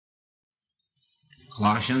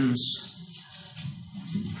Colossians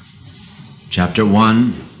chapter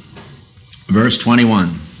 1, verse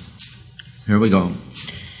 21. Here we go.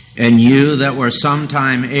 And you that were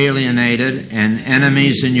sometime alienated and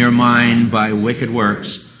enemies in your mind by wicked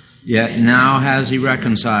works, yet now has he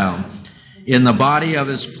reconciled in the body of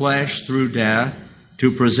his flesh through death, to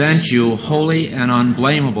present you holy and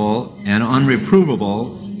unblameable and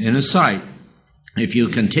unreprovable in his sight. If you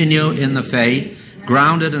continue in the faith,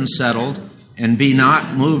 grounded and settled, and be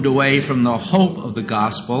not moved away from the hope of the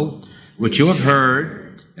gospel, which you have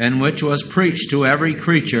heard, and which was preached to every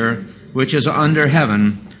creature which is under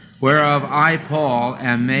heaven, whereof I, Paul,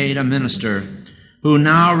 am made a minister, who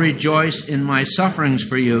now rejoice in my sufferings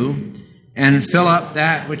for you, and fill up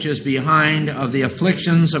that which is behind of the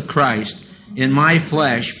afflictions of Christ in my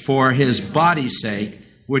flesh for his body's sake,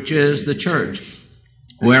 which is the church,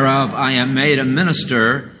 whereof I am made a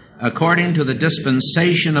minister according to the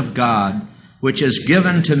dispensation of God, which is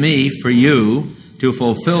given to me for you to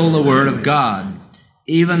fulfill the word of God,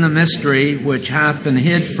 even the mystery which hath been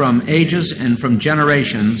hid from ages and from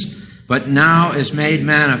generations, but now is made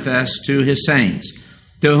manifest to his saints,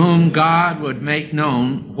 to whom God would make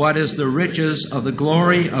known what is the riches of the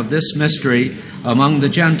glory of this mystery among the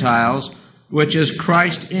Gentiles, which is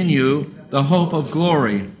Christ in you, the hope of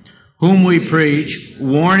glory, whom we preach,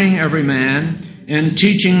 warning every man, and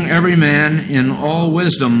teaching every man in all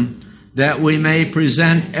wisdom, that we may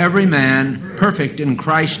present every man perfect in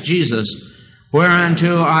Christ Jesus,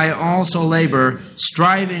 whereunto I also labor,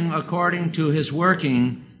 striving according to his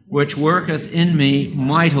working, which worketh in me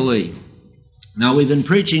mightily. Now, we've been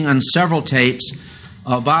preaching on several tapes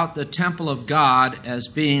about the temple of God as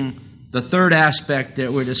being the third aspect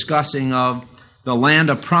that we're discussing of the land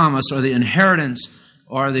of promise, or the inheritance,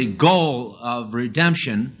 or the goal of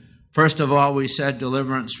redemption. First of all, we said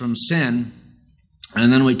deliverance from sin,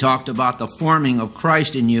 and then we talked about the forming of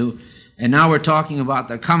Christ in you, and now we're talking about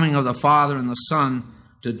the coming of the Father and the Son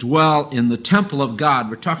to dwell in the temple of God.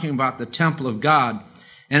 We're talking about the temple of God.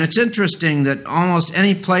 And it's interesting that almost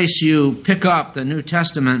any place you pick up the New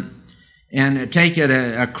Testament and take it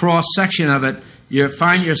a cross-section of it, you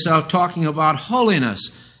find yourself talking about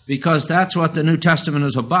holiness, because that's what the New Testament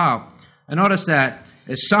is about. I notice that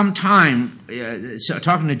at some time,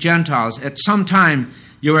 talking to Gentiles, at some time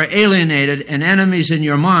you were alienated and enemies in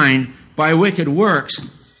your mind by wicked works,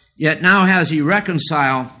 yet now has he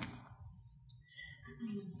reconciled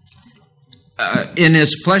in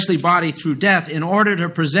his fleshly body through death, in order to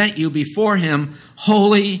present you before him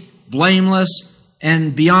holy, blameless,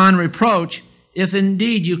 and beyond reproach, if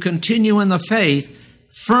indeed you continue in the faith,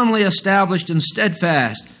 firmly established and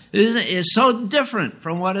steadfast. It is so different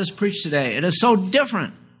from what is preached today. It is so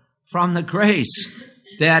different from the grace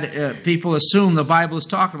that people assume the Bible is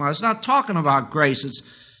talking about. It's not talking about grace. It's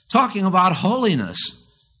talking about holiness.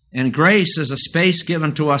 And grace is a space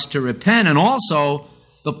given to us to repent, and also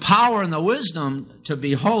the power and the wisdom to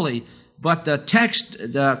be holy. But the text,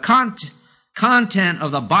 the content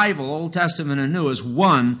of the Bible, Old Testament and New, is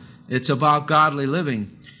one. It's about godly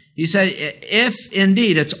living. He said, if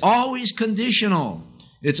indeed, it's always conditional.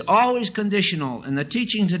 It's always conditional. And the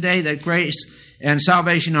teaching today that grace and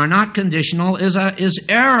salvation are not conditional is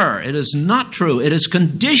error. It is not true. It is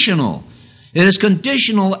conditional. It is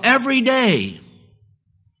conditional every day.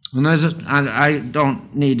 And I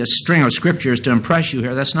don't need a string of scriptures to impress you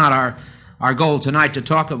here. That's not our goal tonight, to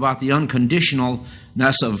talk about the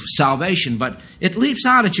unconditionalness of salvation. But it leaps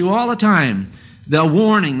out at you all the time. The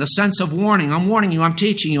warning, the sense of warning. I'm warning you, I'm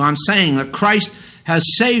teaching you, I'm saying that Christ has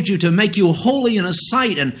saved you to make you holy in his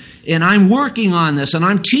sight, and I'm working on this, and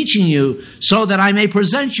I'm teaching you so that I may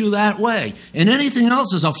present you that way. And anything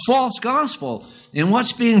else is a false gospel. And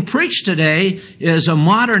what's being preached today is a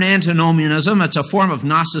modern antinomianism. It's a form of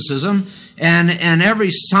Gnosticism, and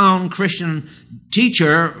every sound Christian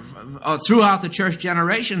teacher throughout the church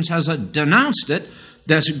generations has denounced it.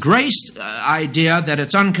 This grace idea that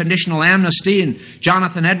it's unconditional amnesty, and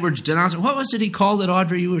Jonathan Edwards denounced it. What was it he called it,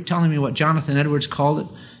 Audrey? You were telling me what Jonathan Edwards called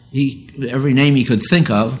it. Every name he could think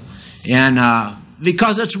of, and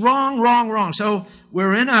because it's wrong. So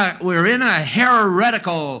we're in a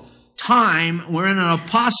heretical time. We're in an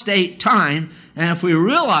apostate time, and if we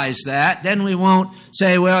realize that, then we won't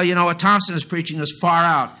say, well, you know, what Thompson is preaching is far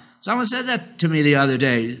out. Someone said that to me the other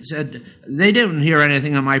day. Said, they didn't hear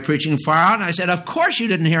anything of my preaching far out. And I said, of course you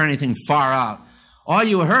didn't hear anything far out. All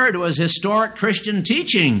you heard was historic Christian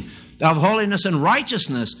teaching of holiness and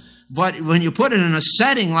righteousness. But when you put it in a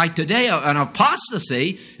setting like today, an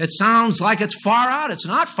apostasy, it sounds like it's far out. It's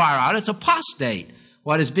not far out. It's apostate.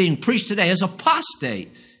 What is being preached today is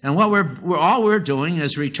apostate. And what we're doing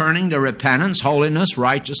is returning to repentance, holiness,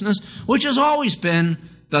 righteousness, which has always been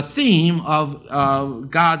the theme of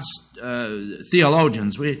God's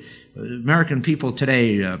theologians. American people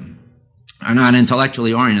today are not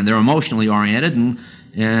intellectually oriented; they're emotionally oriented,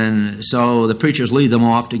 and so the preachers lead them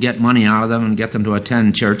off to get money out of them and get them to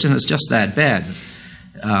attend church, and it's just that bad.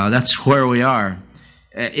 That's where we are.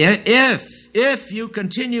 If you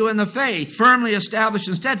continue in the faith, firmly established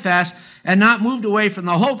and steadfast, and not moved away from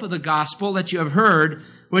the hope of the gospel that you have heard,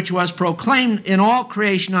 which was proclaimed in all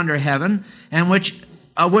creation under heaven, and which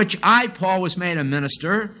I, Paul, was made a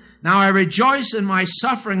minister. Now I rejoice in my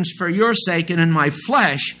sufferings for your sake, and in my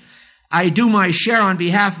flesh I do my share on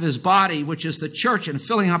behalf of his body, which is the church, in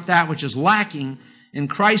filling up that which is lacking in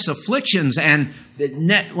Christ's afflictions. And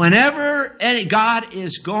whenever God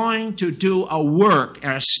is going to do a work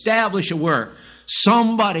and establish a work,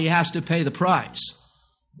 somebody has to pay the price.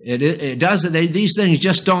 These things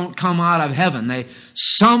just don't come out of heaven.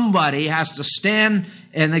 Somebody has to stand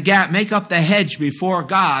in the gap, make up the hedge before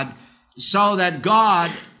God so that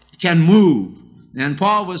God can move. And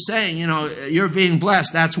Paul was saying, you're being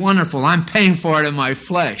blessed. That's wonderful. I'm paying for it in my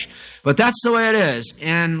flesh. But that's the way it is.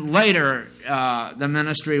 And later, the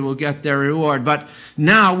ministry will get their reward. But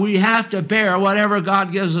now we have to bear whatever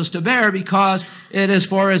God gives us to bear, because it is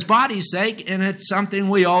for his body's sake, and it's something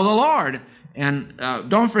we owe the Lord. And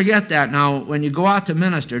don't forget that. Now, when you go out to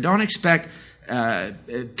minister, don't expect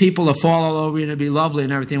people to fall all over you to be lovely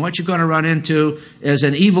and everything. What you're going to run into is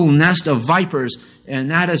an evil nest of vipers.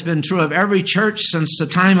 And that has been true of every church since the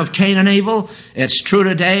time of Cain and Abel. It's true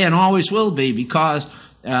today and always will be, because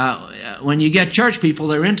when you get church people,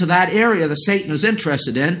 they're into that area that Satan is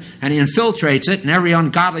interested in, and he infiltrates it, and every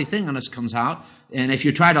ungodly thing on us comes out. And if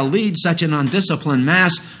you try to lead such an undisciplined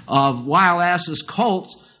mass of wild asses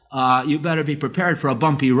cults, you better be prepared for a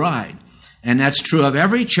bumpy ride. And that's true of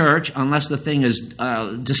every church, unless the thing is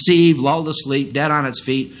deceived, lulled to sleep, dead on its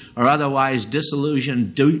feet, or otherwise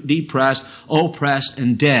disillusioned, depressed, oppressed,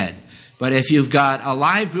 and dead. But if you've got a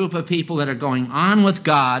live group of people that are going on with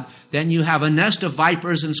God, then you have a nest of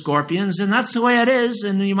vipers and scorpions, and that's the way it is,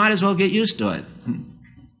 and you might as well get used to it.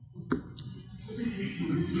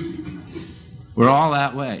 We're all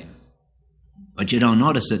that way. But you don't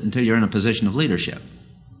notice it until you're in a position of leadership.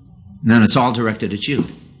 And then it's all directed at you.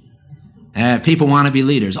 People want to be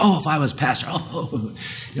leaders. Oh, if I was pastor,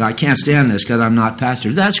 I can't stand this because I'm not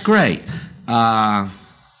pastor. That's great. Walter,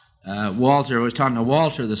 I was talking to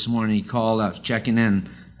Walter this morning. He called up, checking in,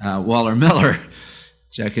 Waller Miller,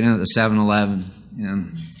 checking in at the 7-Eleven.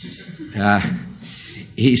 And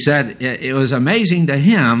he said it was amazing to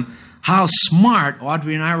him how smart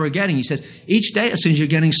Audrey and I were getting. He says, each day it seems you're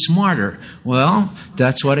getting smarter. Well,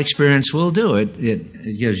 that's what experience will do.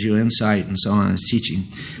 It gives you insight and so on. It's teaching.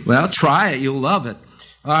 Well, try it. You'll love it.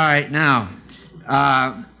 All right, now.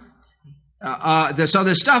 So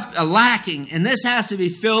there's stuff lacking, and this has to be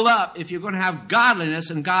filled up if you're going to have godliness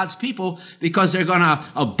in God's people, because they're going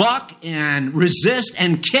to buck and resist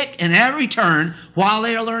and kick in every turn while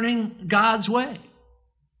they are learning God's way.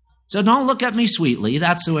 So don't look at me sweetly.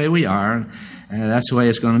 That's the way we are. That's the way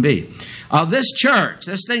it's going to be. This church,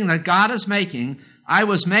 this thing that God is making, I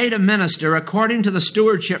was made a minister according to the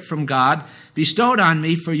stewardship from God bestowed on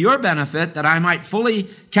me for your benefit, that I might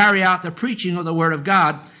fully carry out the preaching of the Word of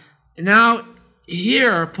God. Now,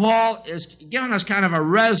 here, Paul is giving us kind of a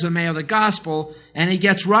resume of the gospel, and he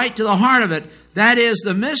gets right to the heart of it. That is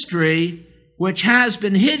the mystery which has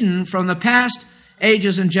been hidden from the past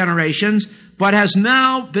ages and generations, but has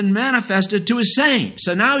now been manifested to his saints.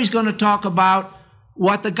 So now he's going to talk about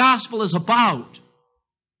what the gospel is about.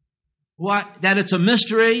 That it's a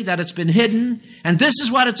mystery, that it's been hidden, and this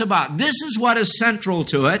is what it's about. This is what is central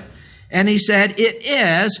to it. And he said, it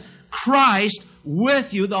is Christ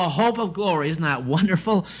with you, the hope of glory. Isn't that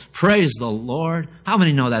wonderful? Praise the Lord. How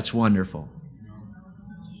many know that's wonderful?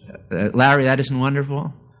 Larry, that isn't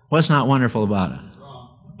wonderful? What's not wonderful about it?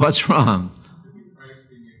 What's wrong?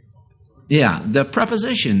 Yeah, the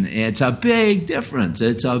preposition, it's a big difference.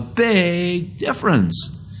 It's a big difference.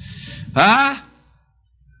 Well,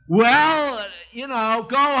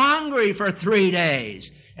 go hungry for 3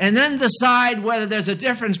 days and then decide whether there's a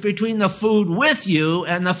difference between the food with you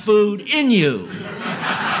and the food in you.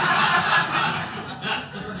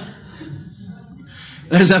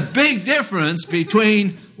 There's a big difference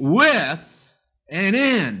between with and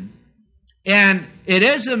in. And it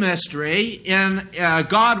is a mystery.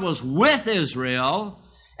 God was with Israel,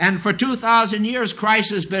 and for 2,000 years Christ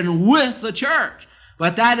has been with the church.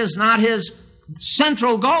 But that is not his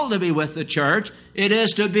central goal, to be with the church. It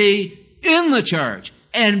is to be in the church.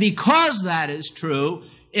 And because that is true,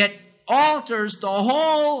 it alters the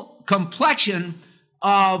whole complexion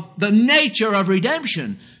of the nature of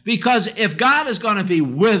redemption. Because if God is going to be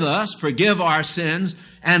with us, forgive our sins,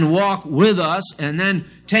 and walk with us, and then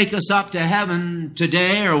take us up to heaven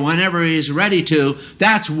today or whenever He's ready to,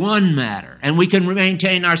 that's one matter. And we can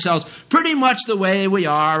maintain ourselves pretty much the way we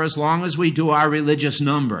are as long as we do our religious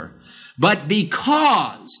number. But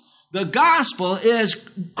because the gospel is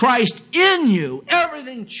Christ in you,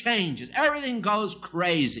 everything changes. Everything goes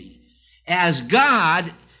crazy. As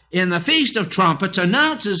God, in the Feast of Trumpets,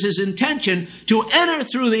 announces His intention to enter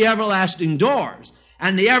through the everlasting doors.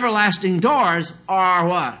 And the everlasting doors are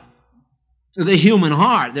what? The human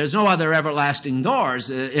heart. There's no other everlasting doors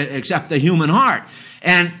except the human heart.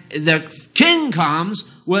 And the King comes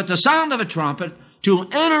with the sound of a trumpet to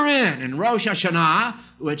enter in Rosh Hashanah,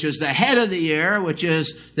 which is the head of the year, which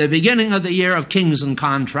is the beginning of the year of kings and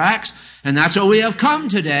contracts. And that's what we have come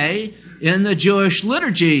today in the Jewish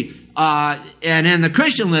liturgy and in the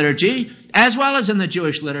Christian liturgy, as well as in the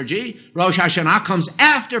Jewish liturgy. Rosh Hashanah comes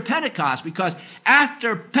after Pentecost, because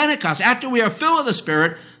after Pentecost, after we are filled with the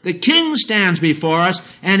Spirit, the King stands before us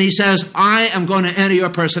and He says, I am going to enter your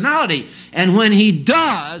personality. And when He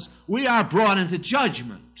does, we are brought into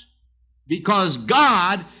judgment, because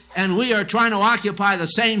God and we are trying to occupy the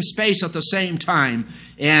same space at the same time.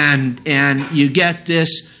 And you get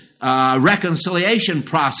this reconciliation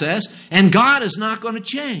process, and God is not going to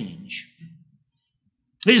change.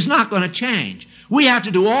 He's not going to change. We have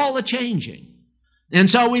to do all the changing. And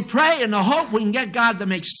so we pray in the hope we can get God to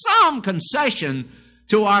make some concession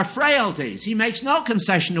to our frailties. He makes no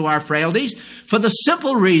concession to our frailties for the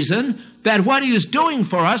simple reason that what He is doing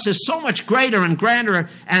for us is so much greater and grander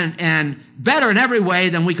and better in every way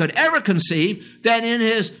than we could ever conceive, that in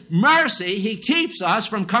His mercy He keeps us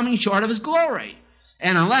from coming short of His glory.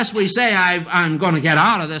 And unless we say, I'm going to get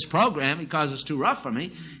out of this program because it's too rough for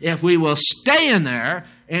me, if we will stay in there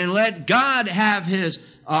and let God have His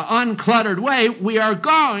uncluttered way, we are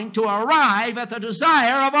going to arrive at the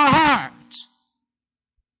desire of our heart.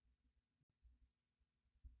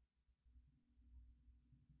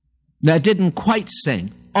 That didn't quite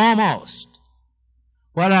sing. Almost.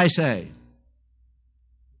 What did I say?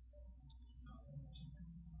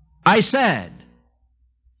 I said,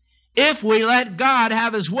 if we let God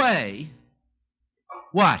have His way,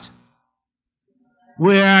 what?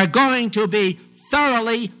 We are going to be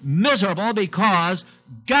thoroughly miserable, because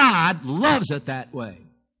God loves it that way.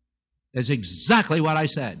 That's exactly what I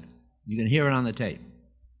said. You can hear it on the tape.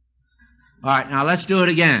 All right, now let's do it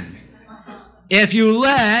again. If you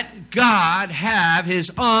let God have His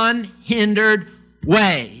unhindered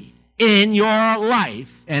way in your life,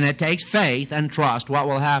 and it takes faith and trust, what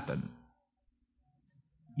will happen?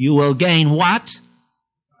 You will gain what?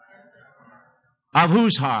 Of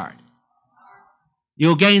whose heart?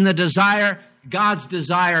 You'll gain the desire, God's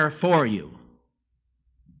desire for you.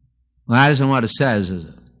 Well, that isn't what it says, is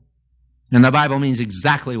it? And the Bible means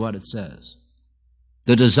exactly what it says.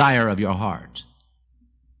 The desire of your heart.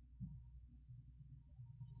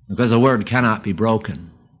 Because the word cannot be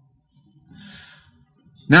broken.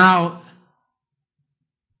 Now,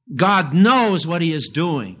 God knows what He is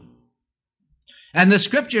doing. And the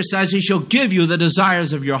Scripture says He shall give you the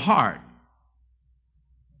desires of your heart.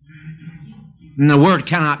 And the word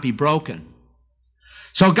cannot be broken.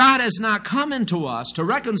 So God has not come into us to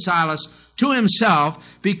reconcile us to Himself,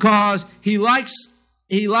 because He likes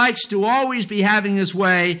to always be having His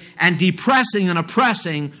way and depressing and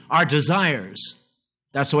oppressing our desires.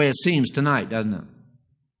 That's the way it seems tonight, doesn't it?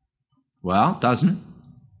 Well, doesn't it?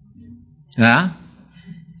 Yeah?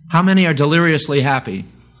 How many are deliriously happy?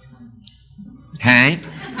 Hank?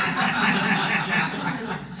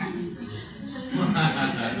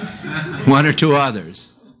 One or two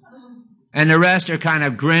others. And the rest are kind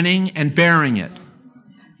of grinning and bearing it.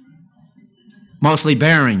 Mostly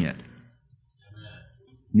bearing it.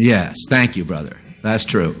 Yes, thank you, brother. That's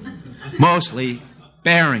true. Mostly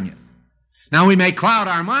bearing it. Now, we may cloud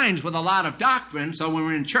our minds with a lot of doctrine, so when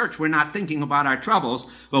we're in church, we're not thinking about our troubles,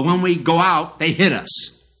 but when we go out, they hit us.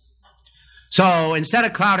 So instead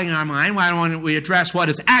of clouding our mind, why don't we address what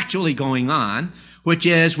is actually going on, which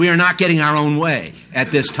is we are not getting our own way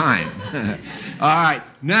at this time. All right.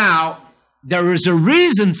 Now, there is a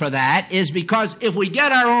reason for that, is because if we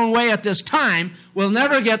get our own way at this time, we'll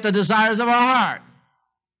never get the desires of our heart.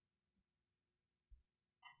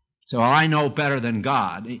 So I know better than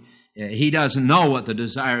God. He doesn't know what the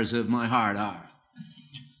desires of my heart are.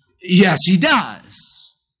 Yes, He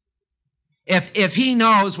does. If He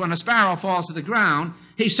knows when a sparrow falls to the ground,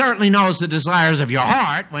 He certainly knows the desires of your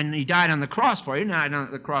heart when He died on the cross for you, not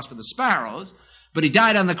on the cross for the sparrows. But he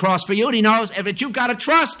died on the cross for you, and he knows that you've got to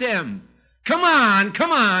trust him. Come on,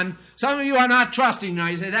 come on. Some of you are not trusting now.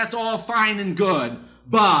 You say, that's all fine and good,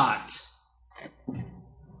 but...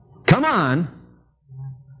 Come on.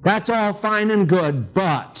 That's all fine and good,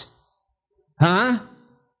 but... Huh?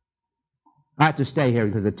 I have to stay here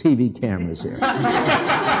because the TV camera's here.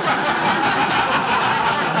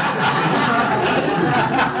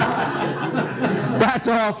 That's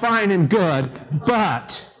all fine and good,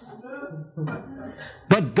 but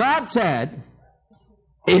God said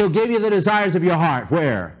he'll give you the desires of your heart.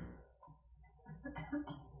 Where?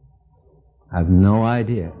 I have no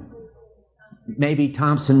idea. Maybe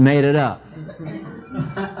Thompson made it up.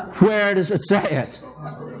 Where does it say it?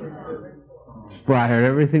 Boy, I heard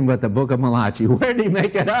everything but the book of Malachi. Where did he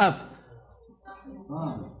make it up?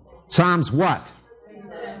 Psalms what?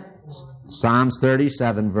 Psalms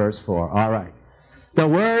 37, verse 4. All right. The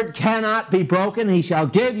word cannot be broken. He shall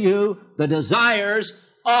give you the desires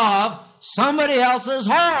of somebody else's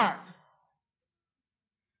heart.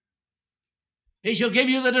 He shall give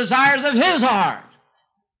you the desires of his heart.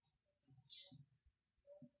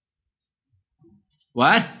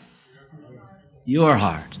 What? Your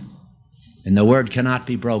heart. And the word cannot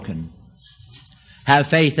be broken. Have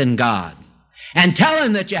faith in God. And tell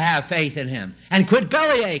him that you have faith in him. And quit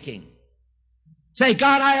belly aching. Say,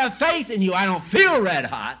 God, I have faith in you. I don't feel red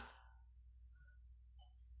hot.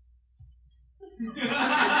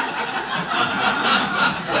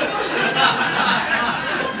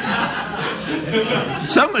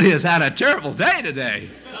 Somebody has had a terrible day today.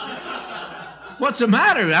 What's the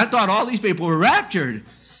matter? I thought all these people were raptured.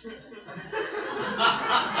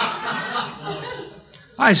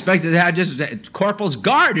 I expected to have just Corporal's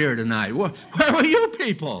Guard here tonight. Where were you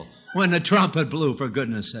people when the trumpet blew, for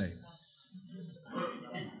goodness sake?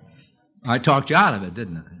 I talked you out of it,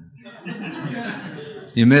 didn't I?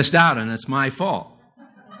 You missed out, and it's my fault.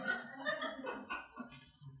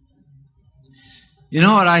 You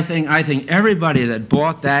know what I think? I think everybody that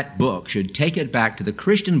bought that book should take it back to the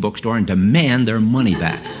Christian bookstore and demand their money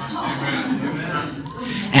back.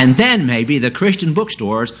 And then maybe the Christian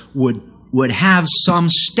bookstores would have some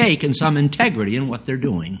stake and some integrity in what they're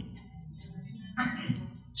doing.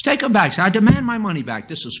 Just take them back. Say, I demand my money back.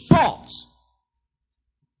 This is false.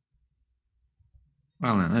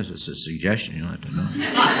 Well, now, that's just a suggestion. You don't have to know.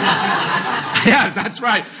 Yes, that's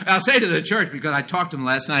right. I'll say to the church, because I talked to them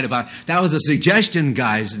last night about, that was a suggestion,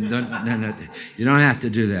 guys. And you don't have to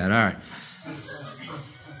do that. All right.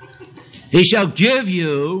 He shall give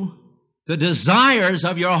you the desires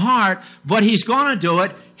of your heart, but he's going to do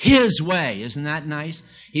it his way. Isn't that nice?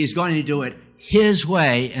 He's going to do it his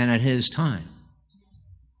way and at his time.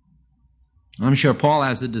 I'm sure Paul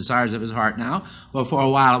has the desires of his heart now, but for a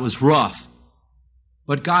while it was rough.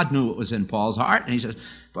 But God knew what was in Paul's heart, and he says,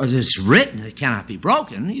 but it's written, it cannot be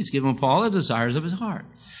broken. He's given Paul the desires of his heart.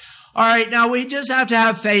 All right, now we just have to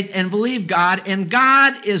have faith and believe God, and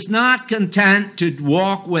God is not content to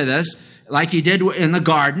walk with us like he did in the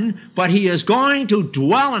garden, but he is going to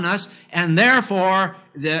dwell in us, and therefore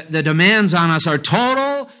the demands on us are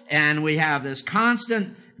total, and we have this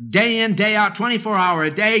constant day in, day out, 24-hour a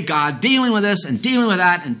day, God dealing with this and dealing with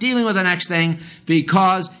that and dealing with the next thing,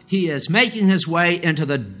 because he is making his way into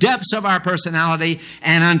the depths of our personality,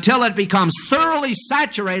 and until it becomes thoroughly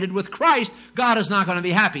saturated with Christ, God is not going to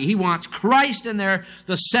be happy. He wants Christ in there,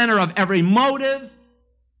 the center of every motive,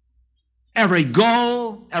 every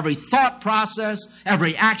goal, every thought process,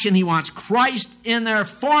 every action. He wants Christ in there,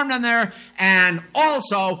 formed in there, and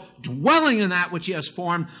also dwelling in that which he has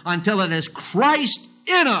formed until it is Christ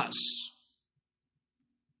in us,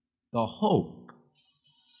 the hope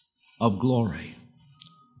of glory.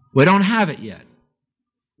 We don't have it yet.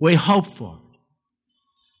 We hope for it.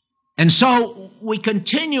 And so we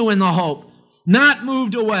continue in the hope, not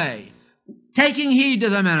moved away, taking heed to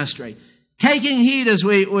the ministry, taking heed, as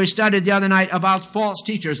we studied the other night, about false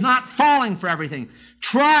teachers, not falling for everything.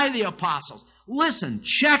 Try the apostles. Listen,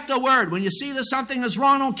 check the word. When you see that something is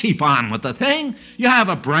wrong, don't keep on with the thing. You have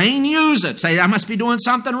a brain, use it. Say, I must be doing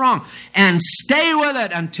something wrong. And stay with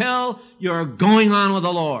it until you're going on with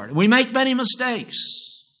the Lord. We make many mistakes.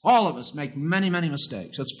 All of us make many, many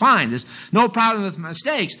mistakes. It's fine. There's no problem with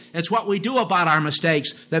mistakes. It's what we do about our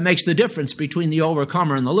mistakes that makes the difference between the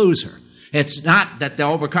overcomer and the loser. It's not that the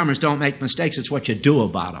overcomers don't make mistakes. It's what you do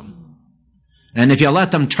about them. And if you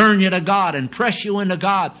let them turn you to God and press you into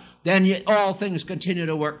God, then all things continue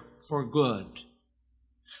to work for good.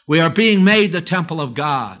 We are being made the temple of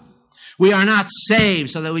God. We are not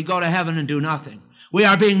saved so that we go to heaven and do nothing. We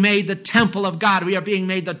are being made the temple of God. We are being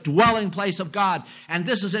made the dwelling place of God. And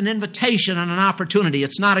this is an invitation and an opportunity.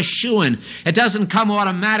 It's not a shoo-in. It doesn't come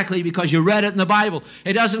automatically because you read it in the Bible.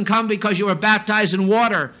 It doesn't come because you were baptized in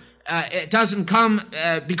water. It doesn't come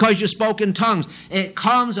because you spoke in tongues. It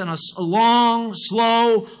comes in a long,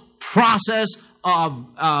 slow process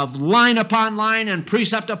of line upon line and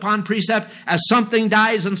precept upon precept as something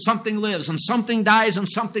dies and something lives, and something dies and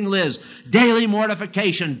something lives. Daily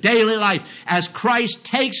mortification, daily life, as Christ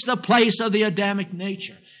takes the place of the Adamic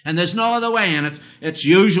nature. And there's no other way, and it's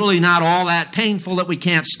usually not all that painful that we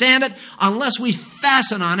can't stand it unless we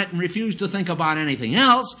fasten on it and refuse to think about anything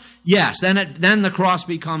else. Yes, then the cross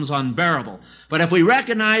becomes unbearable. But if we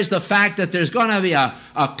recognize the fact that there's going to be a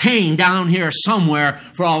pain down here somewhere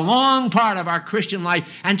for a long part of our Christian life,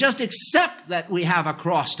 and just accept that we have a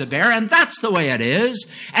cross to bear, and that's the way it is,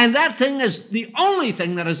 and that thing is the only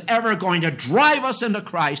thing that is ever going to drive us into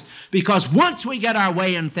Christ, because once we get our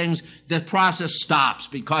way in things, the process stops,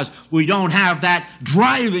 because we don't have that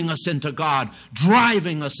driving us into God,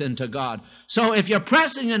 driving us into God. So if you're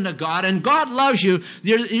pressing into God and God loves you,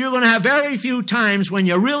 you're going to have very few times when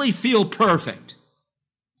you really feel perfect.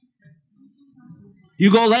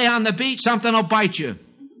 You go lay on the beach, something will bite you.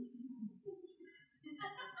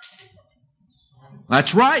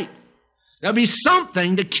 That's right. There'll be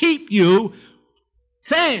something to keep you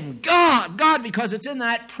saying, God, God, because it's in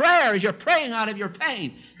that prayer as you're praying out of your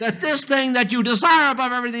pain, that this thing that you desire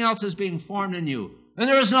above everything else is being formed in you. And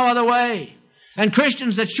there is no other way. And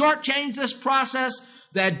Christians that shortchange this process,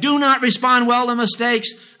 that do not respond well to mistakes,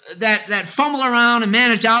 that fumble around and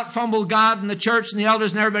manage to out-fumble God and the church and the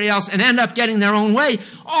elders and everybody else and end up getting their own way,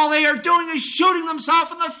 all they are doing is shooting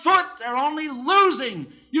themselves in the foot. They're only losing.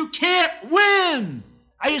 You can't win.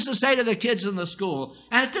 I used to say to the kids in the school,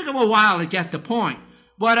 and it took them a while to get the point,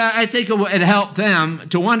 but I think it helped them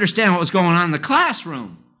to understand what was going on in the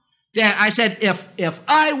classroom. That I said, if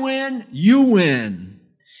I win, you win.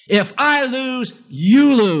 If I lose,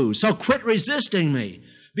 you lose. So quit resisting me,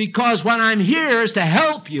 because what I'm here is to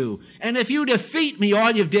help you. And if you defeat me,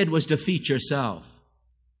 all you did was defeat yourself.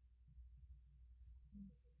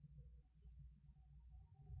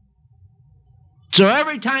 So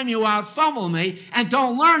every time you out-fumble me and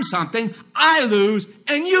don't learn something, I lose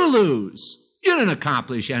and you lose. You didn't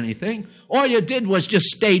accomplish anything. All you did was just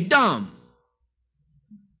stay dumb.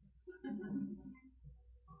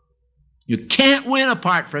 You can't win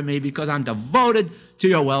apart from me, because I'm devoted to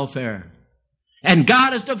your welfare. And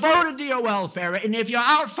God is devoted to your welfare. And if you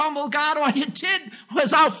out-fumble God, all you did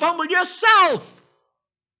was out-fumble yourself,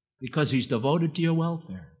 because He's devoted to your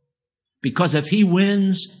welfare. Because if He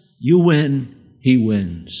wins, you win, He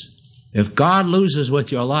wins. If God loses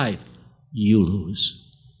with your life, you lose.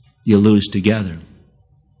 You lose together.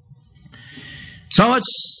 So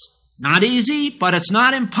it's not easy, but it's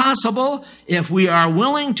not impossible if we are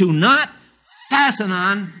willing to not fasten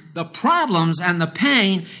on the problems and the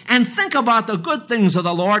pain and think about the good things of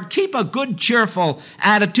the Lord. Keep a good, cheerful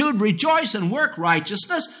attitude. Rejoice and work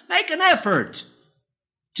righteousness. Make an effort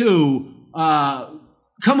to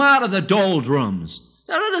come out of the doldrums.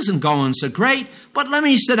 Now, it isn't going so great, but let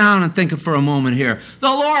me sit down and think for a moment here. The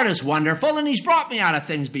Lord is wonderful, and He's brought me out of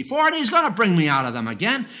things before, and He's going to bring me out of them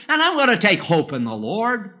again, and I'm going to take hope in the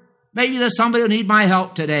Lord. Maybe there's somebody who needs my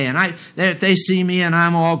help today, and if they see me and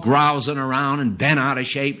I'm all grousing around and bent out of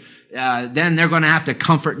shape, then they're going to have to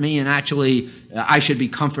comfort me, and actually I should be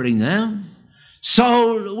comforting them.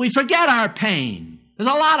 So we forget our pain. There's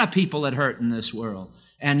a lot of people that hurt in this world,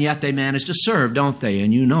 and yet they manage to serve, don't they?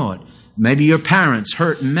 And you know it. Maybe your parents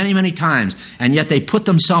hurt many, many times, and yet they put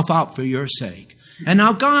themselves out for your sake. And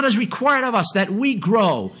now God has required of us that we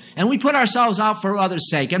grow, and we put ourselves out for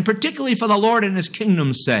others' sake, and particularly for the Lord and His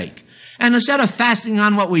kingdom's sake. And instead of fasting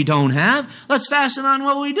on what we don't have, let's fasten on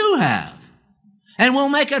what we do have. And we'll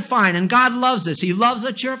make it fine. And God loves this. He loves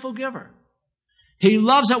a cheerful giver. He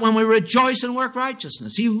loves it when we rejoice and work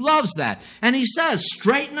righteousness. He loves that. And He says,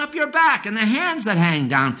 straighten up your back and the hands that hang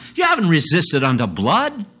down. You haven't resisted unto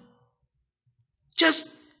blood.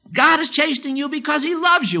 Just God is chastening you because He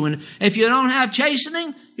loves you. And if you don't have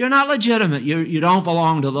chastening, you're not legitimate. You don't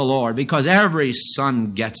belong to the Lord, because every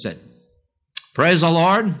son gets it. Praise the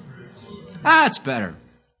Lord. That's better.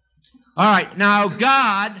 All right, now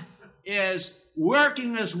God is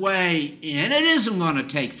working His way in. It isn't going to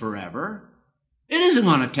take forever. It isn't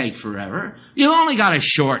going to take forever. You've only got a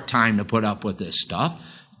short time to put up with this stuff.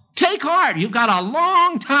 Take heart. You've got a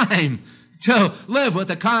long time to live with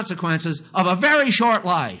the consequences of a very short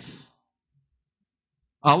life.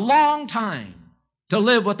 A long time to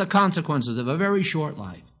live with the consequences of a very short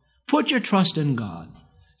life. Put your trust in God.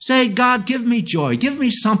 Say, God, give me joy. Give me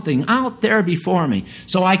something out there before me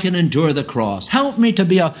so I can endure the cross. Help me to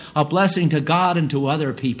be a blessing to God and to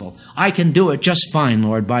other people. I can do it just fine,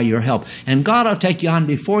 Lord, by your help. And God will take you on.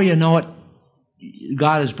 Before you know it,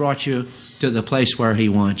 God has brought you to the place where he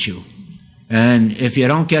wants you. And if you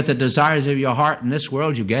don't get the desires of your heart in this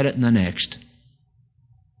world, you get it in the next.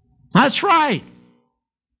 That's right.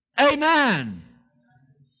 Amen.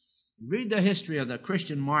 Read the history of the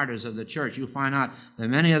Christian martyrs of the church. You'll find out that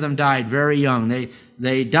many of them died very young.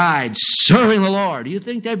 They died serving the Lord. Do you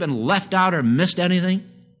think they've been left out or missed anything?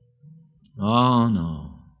 Oh,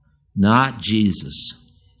 no. Not Jesus.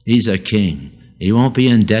 He's a king. He won't be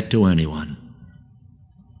in debt to anyone.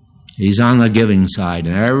 He's on the giving side,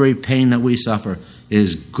 and every pain that we suffer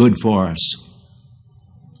is good for us.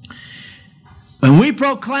 And we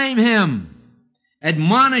proclaim him,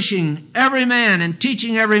 admonishing every man and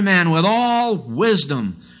teaching every man with all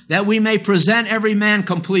wisdom, that we may present every man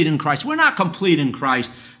complete in Christ. We're not complete in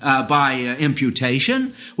Christ by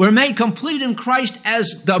imputation. We're made complete in Christ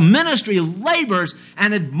as the ministry labors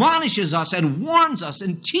and admonishes us and warns us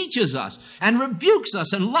and teaches us and rebukes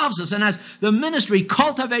us and loves us, and as the ministry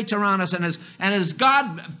cultivates around us, and as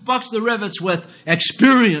God bucks the rivets with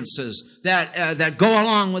experiences that go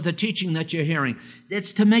along with the teaching that you're hearing.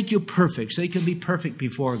 It's to make you perfect, so you can be perfect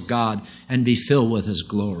before God and be filled with his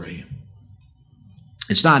glory.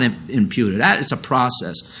 It's not imputed. It's a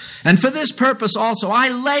process. And for this purpose also I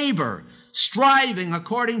labor, striving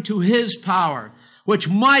according to his power, which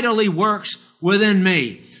mightily works within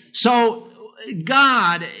me. So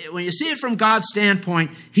God, when you see it from God's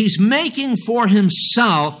standpoint, he's making for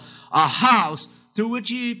himself a house through which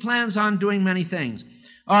he plans on doing many things.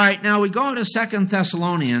 All right, now we go to 2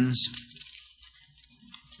 Thessalonians.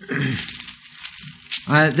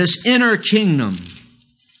 This inner kingdom.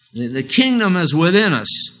 The kingdom is within us.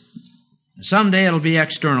 Someday it'll be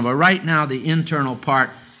external, but right now the internal part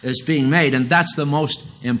is being made, and that's the most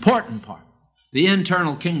important part. The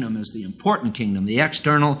internal kingdom is the important kingdom. The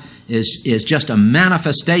external is just a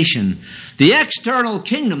manifestation. The external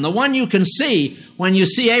kingdom, the one you can see when you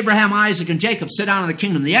see Abraham, Isaac, and Jacob sit down in the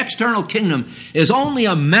kingdom, the external kingdom is only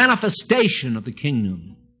a manifestation of the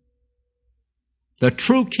kingdom. The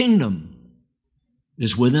true kingdom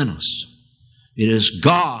is within us. It is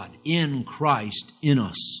God in Christ in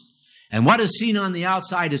us. And what is seen on the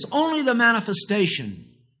outside is only the manifestation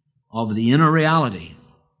of the inner reality.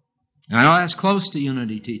 I know that's close to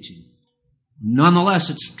unity teaching. Nonetheless,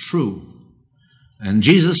 it's true. And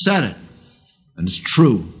Jesus said it, and it's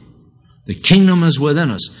true. The kingdom is within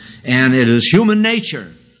us, and it is human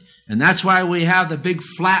nature. And that's why we have the big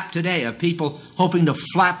flap today of people hoping to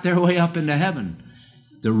flap their way up into heaven.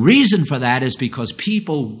 The reason for that is because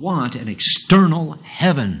people want an external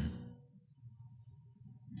heaven.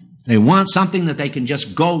 They want something that they can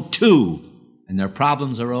just go to, and their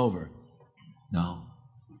problems are over. No.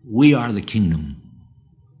 We are the kingdom.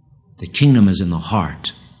 The kingdom is in the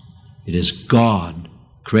heart. It is God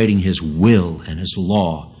creating his will and his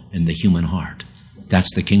law in the human heart.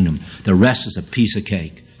 That's the kingdom. The rest is a piece of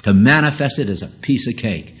cake. To manifest it is a piece of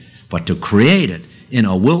cake. But to create it in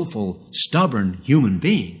a willful, stubborn human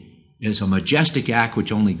being is a majestic act which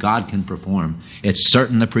only God can perform. It's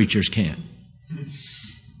certain the preachers can't.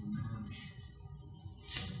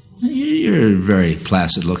 You're a very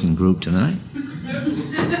placid-looking group tonight.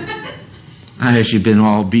 I guess you've been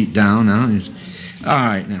all beat down now. All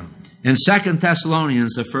right, now. In 2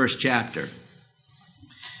 Thessalonians, the first chapter.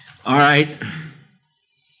 All right.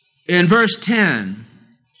 In verse 10,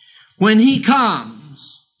 when he comes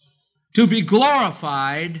to be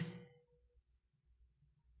glorified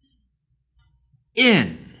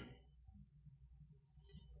in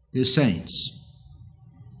his saints.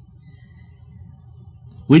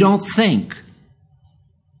 We don't think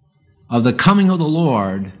of the coming of the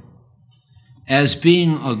Lord as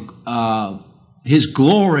being his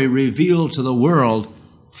glory revealed to the world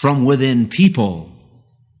from within people.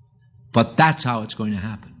 But that's how it's going to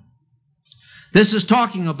happen. This is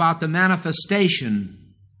talking about the manifestation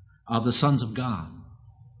of the sons of God.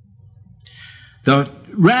 The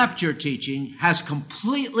rapture teaching has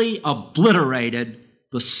completely obliterated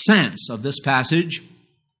the sense of this passage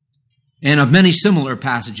and of many similar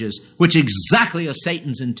passages, which exactly is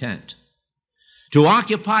Satan's intent. To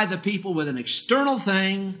occupy the people with an external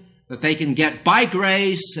thing that they can get by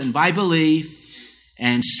grace and by belief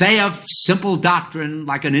and say a simple doctrine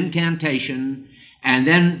like an incantation, and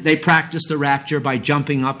then they practice the rapture by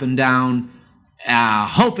jumping up and down,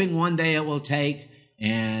 hoping one day it will take,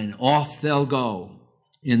 and off they'll go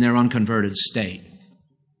in their unconverted state.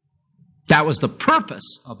 That was the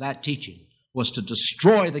purpose of that teaching, was to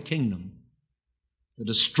destroy the kingdom. to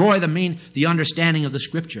destroy the understanding of the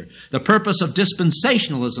Scripture. The purpose of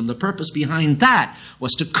dispensationalism, the purpose behind that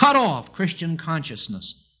was to cut off Christian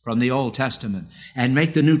consciousness from the Old Testament and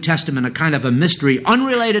make the New Testament a kind of a mystery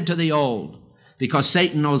unrelated to the Old, because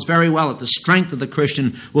Satan knows very well that the strength of the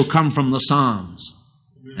Christian will come from the Psalms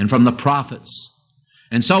and from the prophets.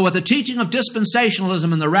 And so with the teaching of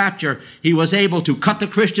dispensationalism and the rapture, he was able to cut the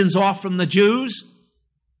Christians off from the Jews,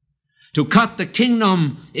 to cut the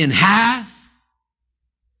kingdom in half,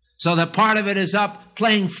 so that part of it is up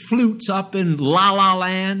playing flutes up in La La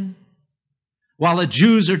Land, while the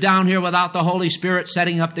Jews are down here without the Holy Spirit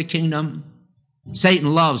setting up the kingdom.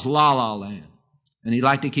 Satan loves La La Land, and he'd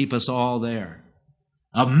like to keep us all there.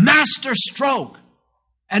 A master stroke.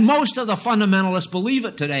 And most of the fundamentalists believe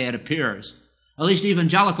it today, it appears. At least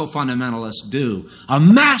evangelical fundamentalists do. A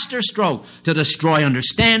master stroke to destroy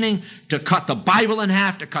understanding, to cut the Bible in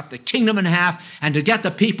half, to cut the kingdom in half, and to get the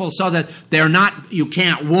people so that you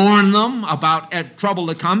can't warn them about trouble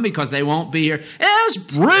to come because they won't be here. It's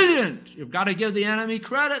brilliant. You've got to give the enemy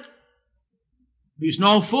credit. He's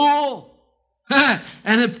no fool.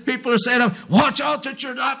 And if people are saying, watch out that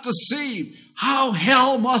you're not deceived. How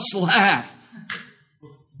hell must laugh.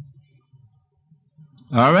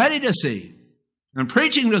 Already deceived. And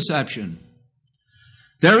preaching deception.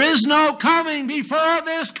 There is no coming before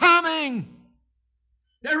this coming.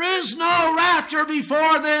 There is no rapture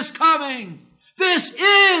before this coming. This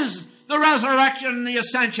is the resurrection and the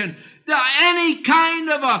ascension. Any kind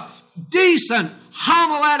of a decent,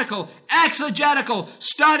 homiletical, exegetical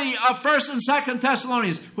study of 1st and 2nd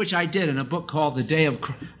Thessalonians, which I did in a book called The Day of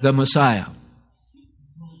the Messiah,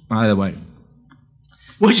 by the way,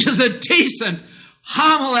 which is a decent,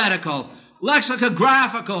 homiletical,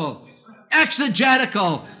 lexicographical,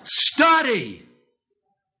 exegetical study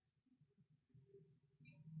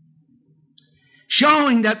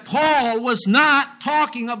showing that Paul was not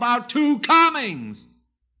talking about two comings,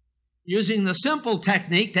 using the simple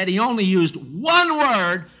technique that he only used one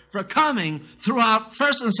word for coming throughout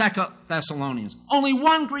 1st and 2nd Thessalonians. Only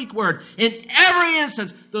one Greek word. In every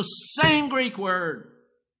instance, the same Greek word.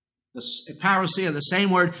 The parousia, the same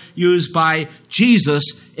word used by Jesus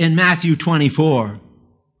in Matthew 24,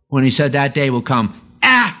 when he said that day will come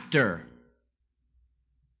after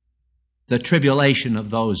the tribulation of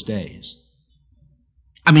those days.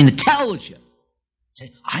 I mean, it tells you.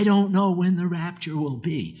 Say, I don't know when the rapture will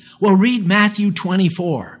be. Well, read Matthew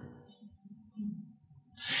 24.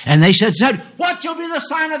 And they said, what shall be the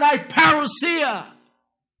sign of thy parousia?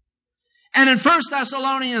 And in 1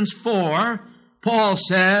 Thessalonians 4, Paul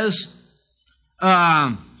says,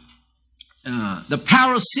 the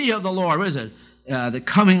parousia of the Lord. Where is it? The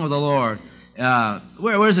coming of the Lord.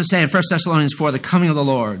 Where does it say in 1 Thessalonians 4, the coming of the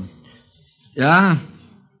Lord?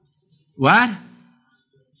 What?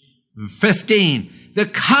 15. The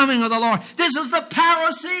coming of the Lord. This is the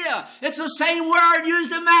parousia. It's the same word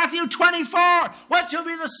used in Matthew 24. What shall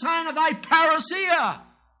be the sign of thy parousia?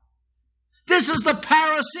 This is the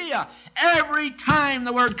parousia. Every time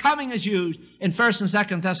the word coming is used in 1st and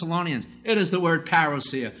 2nd Thessalonians, it is the word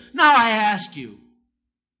parousia. Now I ask you,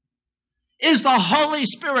 is the Holy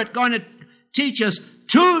Spirit going to teach us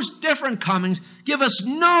two different comings, give us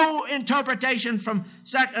no interpretation from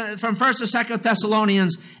 1st and 2nd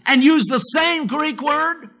Thessalonians, and use the same Greek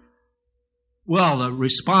word? Well, the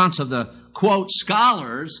response of the, quote,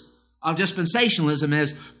 scholars of dispensationalism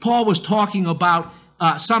is Paul was talking about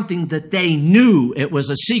something that they knew it was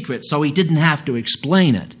a secret, so he didn't have to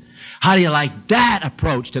explain it. How do you like that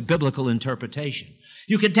approach to biblical interpretation?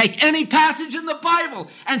 You can take any passage in the Bible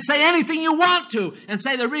and say anything you want to, and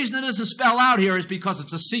say the reason it isn't spelled out here is because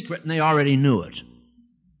it's a secret and they already knew it.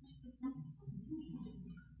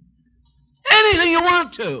 Anything you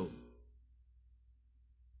want to.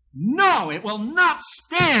 No, it will not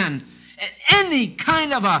stand any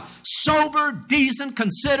kind of a sober, decent,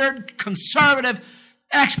 considered, conservative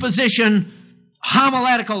exposition,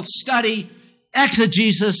 homiletical study,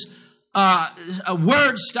 exegesis, a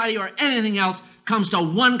word study, or anything else comes to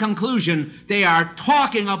one conclusion. They are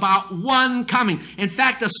talking about one coming. In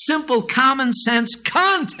fact, a simple common sense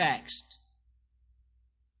context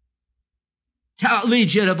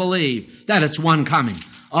leads you to believe that it's one coming.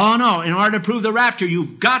 Oh no, in order to prove the rapture,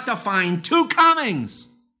 you've got to find two comings.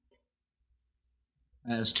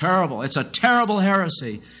 That is terrible. It's a terrible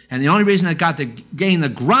heresy. And the only reason it got to gain the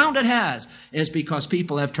ground it has is because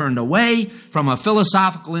people have turned away from a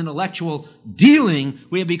philosophical, intellectual dealing.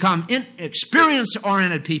 We have become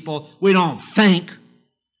experience-oriented people. We don't think.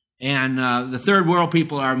 And the third world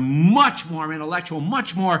people are much more intellectual,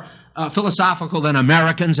 much more philosophical than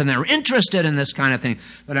Americans, and they're interested in this kind of thing.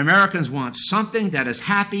 But Americans want something that is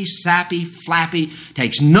happy, sappy, flappy,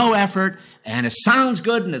 takes no effort, and it sounds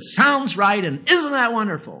good, and it sounds right, and isn't that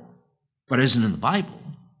wonderful? But it isn't in the Bible.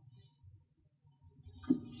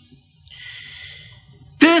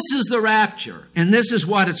 This is the rapture, and this is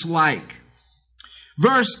what it's like.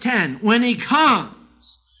 Verse 10, when he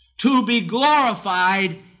comes to be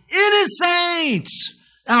glorified in his saints.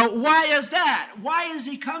 Now, why is that? Why is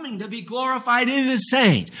he coming to be glorified in his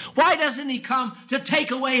saints? Why doesn't he come to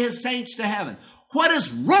take away his saints to heaven? What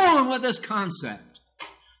is wrong with this concept?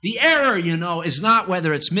 The error, is not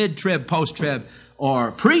whether it's mid-trib, post-trib,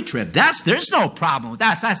 or pre-trib. There's no problem with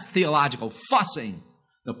that. That's theological fussing.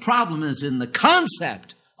 The problem is in the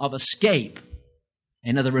concept of escape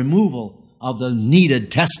and of the removal of the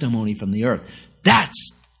needed testimony from the earth.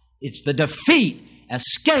 It's the defeat,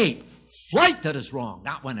 escape, flight that is wrong,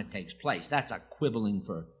 not when it takes place. That's a quibbling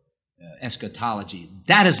for eschatology.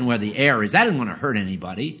 That isn't where the error is. That isn't going to hurt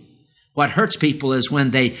anybody. What hurts people is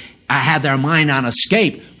when they have their mind on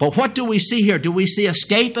escape. But what do we see here? Do we see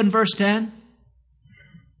escape in verse 10?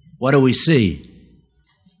 What do we see?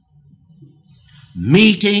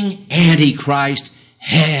 Meeting Antichrist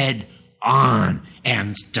head on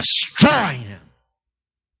and destroying him.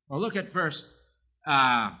 Well, look at verse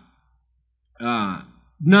 9.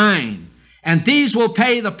 And these will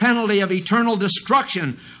pay the penalty of eternal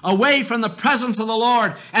destruction away from the presence of the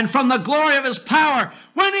Lord and from the glory of his power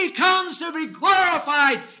when he comes to be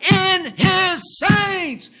glorified in his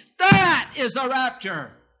saints. That is the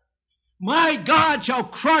rapture. My God shall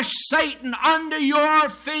crush Satan under your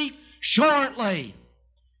feet shortly.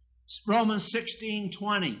 Romans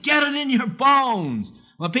 16:20. Get it in your bones.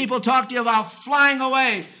 When people talk to you about flying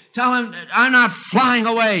away, tell them, I'm not flying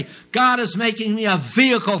away. God is making me a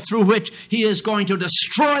vehicle through which he is going to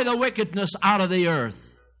destroy the wickedness out of the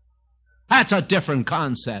earth. That's a different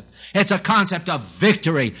concept. It's a concept of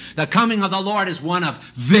victory. The coming of the Lord is one of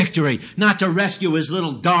victory, not to rescue his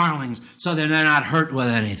little darlings so that they're not hurt with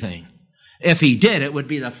anything. If he did, it would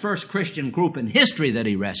be the first Christian group in history that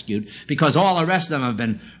he rescued, because all the rest of them have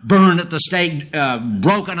been burned at the stake,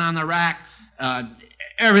 broken on the rack,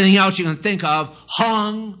 everything else you can think of,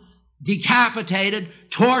 hung, decapitated,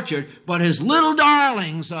 tortured. But his little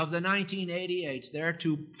darlings of the 1988s, they're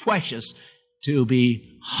too precious to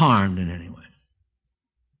be harmed in any way.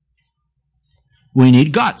 We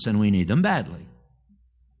need guts, and we need them badly.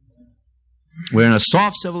 We're in a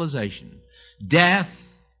soft civilization. Death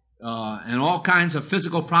and all kinds of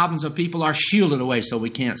physical problems of people are shielded away so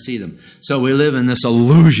we can't see them. So we live in this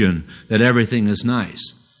illusion that everything is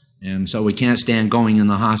nice. And so we can't stand going in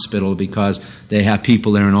the hospital because they have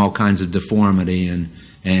people there in all kinds of deformity, and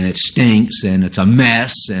it stinks and it's a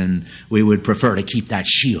mess, and we would prefer to keep that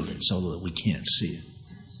shielded so that we can't see it.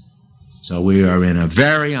 So we are in a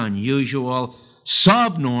very unusual,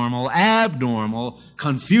 subnormal, abnormal,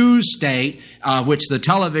 confused state, which the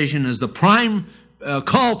television is the prime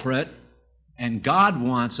culprit, and God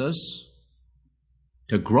wants us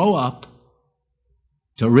to grow up,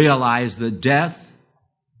 to realize that death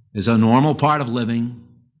is a normal part of living,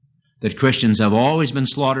 that Christians have always been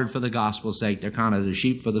slaughtered for the gospel's sake. They're counted as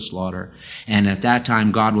sheep for the slaughter. And at that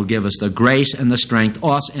time, God will give us the grace and the strength,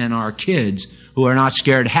 us and our kids, who are not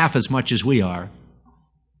scared half as much as we are,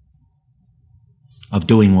 of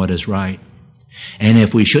doing what is right. And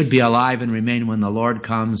if we should be alive and remain when the Lord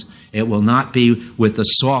comes, it will not be with the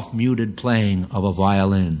soft, muted playing of a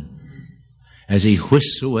violin as he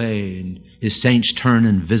whisks away and his saints turn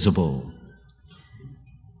invisible,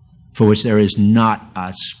 for which there is not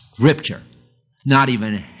a scripture, not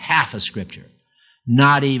even half a scripture,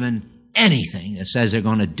 not even anything that says they're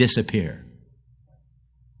going to disappear.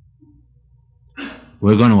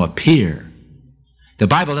 We're going to appear. The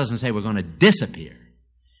Bible doesn't say we're going to disappear.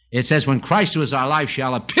 It says, when Christ who is our life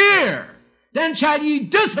shall appear, then shall ye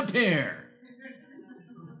disappear.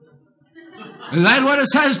 Is that what it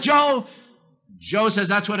says, Joe? Joe says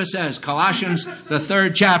that's what it says. Colossians, the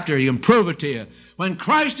 3rd chapter. You can prove it to you. When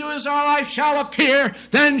Christ who is our life shall appear,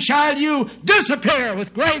 then shall you disappear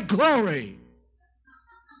with great glory.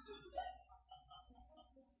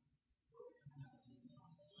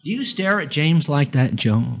 Do you stare at James like that,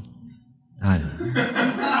 Joe? I don't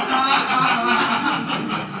know.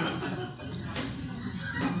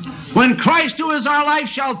 When Christ who is our life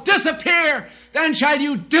shall disappear, then shall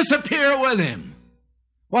you disappear with him.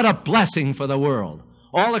 What a blessing for the world.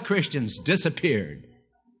 All the Christians disappeared.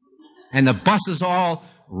 And the buses all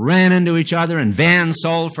ran into each other, and vans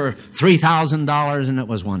sold for $3,000, and it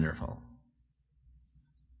was wonderful.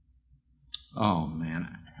 Oh, man.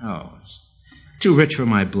 Oh, it's too rich for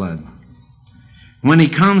my blood. When he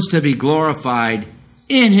comes to be glorified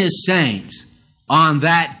in his saints on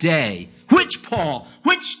that day. Which, Paul?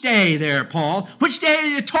 Which day there, Paul? Which day are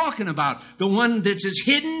you talking about? The one that is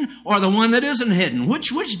hidden or the one that isn't hidden?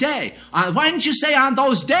 Which day? Why didn't you say on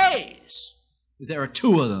those days? There are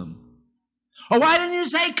two of them. Or why didn't you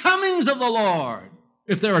say comings of the Lord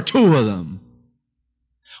if there are two of them?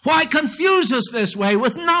 Why confuse us this way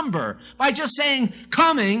with number by just saying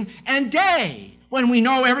coming and day when we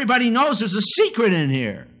know everybody knows there's a secret in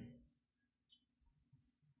here?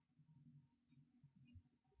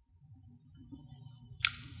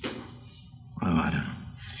 Oh, I don't know.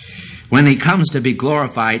 When he comes to be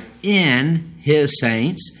glorified in his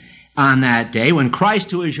saints on that day, when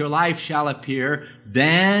Christ, who is your life, shall appear,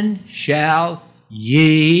 then shall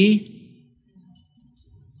ye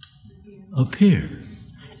appear.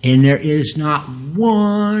 And there is not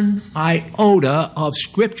one iota of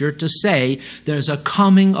Scripture to say there's a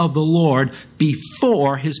coming of the Lord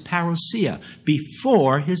before his parousia,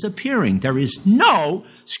 before his appearing. There is no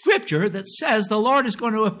Scripture that says the Lord is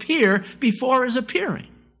going to appear before his appearing,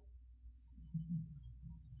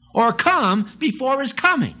 or come before his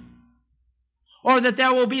coming, or that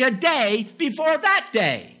there will be a day before that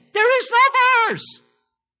day. There is no verse.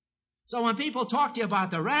 So when people talk to you about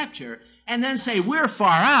the rapture and then say, we're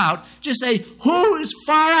far out, just say, who is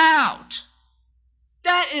far out?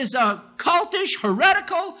 That is a cultish,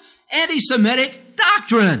 heretical, anti-Semitic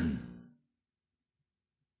doctrine.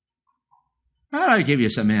 I'll give you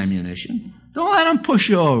some ammunition. Don't let them push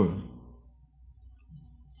you over.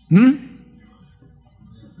 When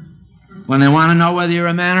they want to know whether you're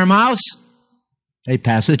a man or mouse, they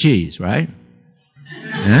pass the cheese, right?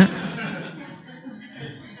 Yeah?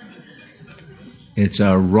 It's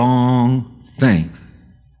a wrong thing.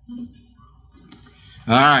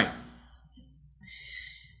 All right.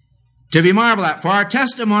 To be marveled at, for our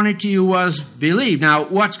testimony to you was believed. Now,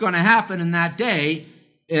 what's going to happen in that day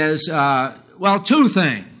is, two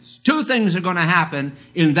things. Two things are going to happen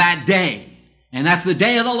in that day. And that's the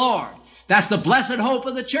day of the Lord. That's the blessed hope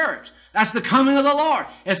of the church. That's the coming of the Lord.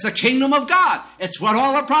 It's the kingdom of God. It's what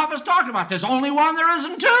all the prophets talked about. There's only one, there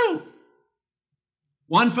isn't two.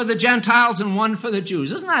 One for the Gentiles and one for the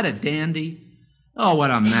Jews. Isn't that a dandy? Oh,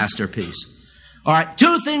 what a masterpiece. All right,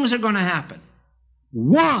 two things are going to happen.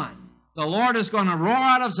 One, the Lord is going to roar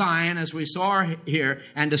out of Zion, as we saw here,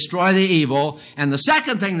 and destroy the evil. And the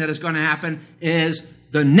second thing that is going to happen is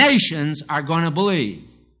the nations are going to believe.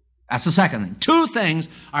 That's the second thing. Two things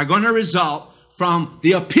are going to result from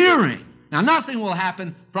the appearing. Now, nothing will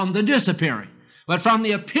happen from the disappearing. But from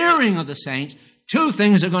the appearing of the saints, two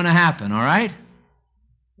things are going to happen, all right?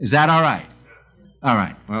 Is that all right? All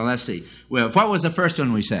right. Well, let's see. Well, what was the first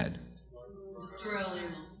one we said?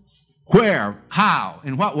 Where? How?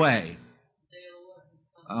 In what way?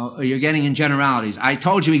 Oh, you're getting in generalities. I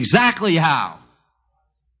told you exactly how.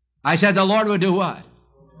 I said the Lord will do what?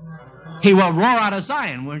 He will roar out of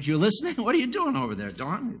Zion. Weren't you listening? What are you doing over there,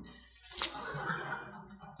 Dawn?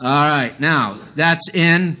 All right. Now, that's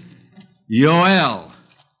in Joel,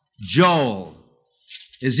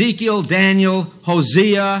 Ezekiel, Daniel,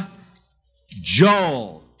 Hosea,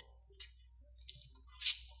 Joel.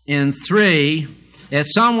 In 3,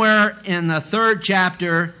 it's somewhere in the 3rd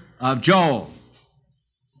chapter of Joel.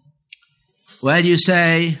 Well, you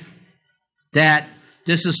say that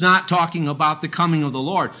this is not talking about the coming of the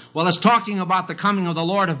Lord. Well, it's talking about the coming of the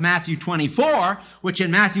Lord of Matthew 24, which in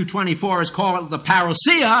Matthew 24 is called the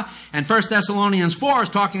parousia, and 1 Thessalonians 4 is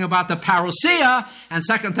talking about the parousia, and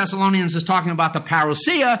 2 Thessalonians is talking about the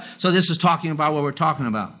parousia, so this is talking about what we're talking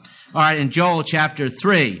about. All right, in Joel chapter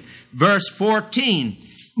 3, verse 14,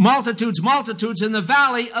 multitudes in the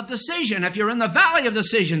valley of decision. If you're in the valley of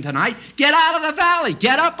decision tonight, get out of the valley.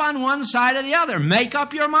 Get up on one side or the other. Make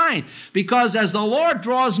up your mind. Because as the Lord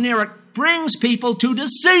draws near, it brings people to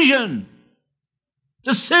decision.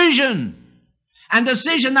 Decision. And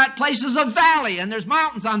decision, that place is a valley, and there's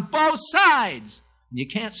mountains on both sides. And you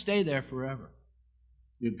can't stay there forever.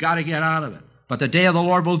 You've got to get out of it. But the day of the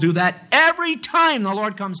Lord will do that. Every time the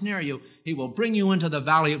Lord comes near you, he will bring you into the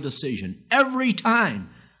valley of decision. Every time.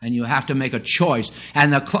 And you have to make a choice.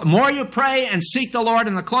 And the more you pray and seek the Lord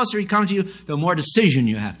and the closer he comes to you, the more decision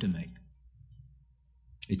you have to make.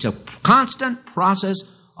 It's a constant process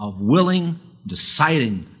of willing,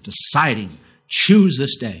 deciding. Choose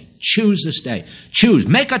this day. Choose this day. Choose.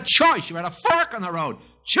 Make a choice. You're at a fork in the road.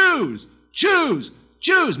 Choose.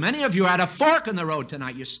 Many of you are at a fork in the road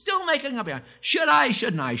tonight. You're still making up your mind. Should I?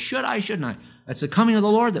 Shouldn't I? Should I? Shouldn't I? That's the coming of the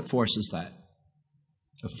Lord that forces that.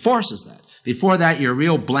 It forces that. Before that, you're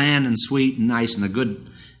real bland and sweet and nice, and the good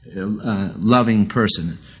loving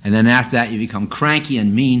person. And then after that, you become cranky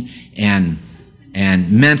and mean and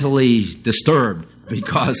mentally disturbed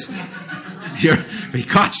because you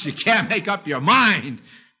can't make up your mind.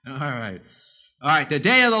 All right. The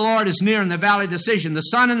day of the Lord is near in the valley of decision. The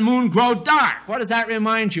sun and the moon grow dark. What does that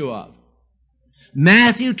remind you of?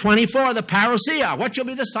 Matthew 24, the parousia. What shall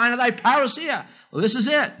be the sign of thy parousia? Well, this is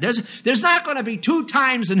it. There's not going to be two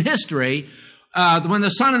times in history when the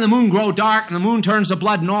sun and the moon grow dark and the moon turns to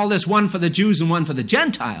blood and all this, one for the Jews and one for the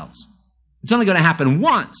Gentiles. It's only going to happen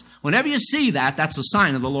once. Whenever you see that, that's a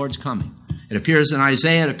sign of the Lord's coming. It appears in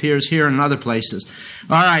Isaiah. It appears here and in other places.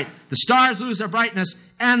 All right. The stars lose their brightness,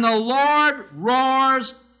 and the Lord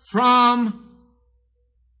roars from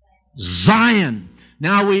Zion.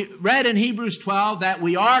 Now, we read in Hebrews 12 that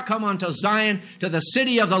we are come unto Zion, to the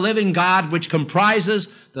city of the living God, which comprises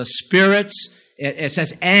the spirits, it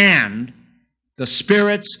says, and the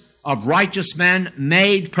spirits of righteous men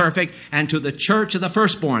made perfect, and to the church of the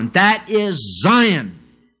firstborn. That is Zion.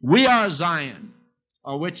 We are Zion,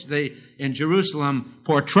 or which in Jerusalem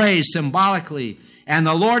portrays symbolically. And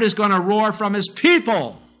the Lord is going to roar from His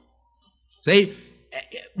people. See,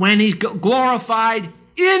 when He's glorified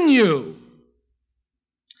in you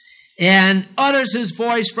and utters His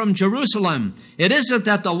voice from Jerusalem. It isn't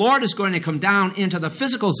that the Lord is going to come down into the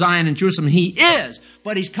physical Zion in Jerusalem. He is,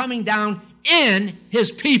 but He's coming down in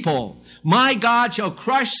His people. My God shall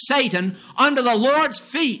crush Satan under the Lord's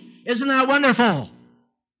feet. Isn't that wonderful?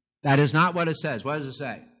 That is not what it says. What does it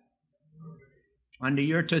say? Under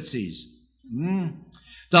your tootsies.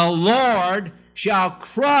 The Lord shall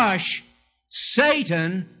crush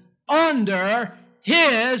Satan under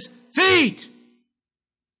His feet.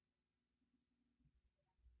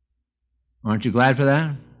 Aren't you glad for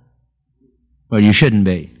that? Well, you shouldn't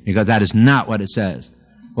be, because that is not what it says.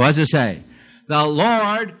 What does it say? The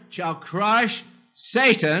Lord shall crush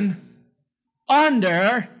Satan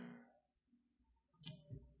under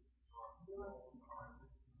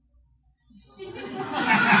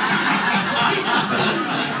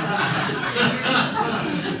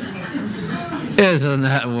Isn't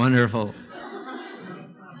that wonderful?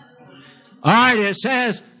 All right, it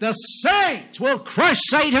says the saints will crush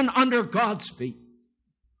Satan under God's feet.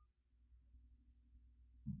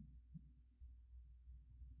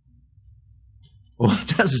 What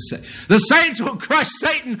does it say? The saints will crush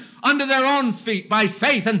Satan under their own feet. By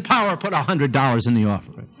faith and power, put $100 in the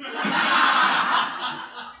offering.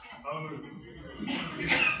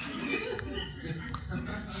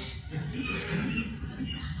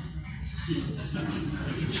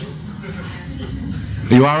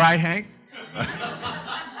 You all right, Hank?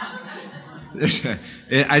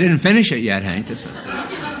 I didn't finish it yet, Hank.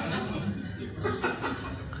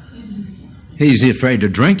 He's afraid to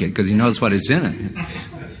drink it because he knows what is in it.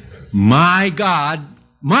 My God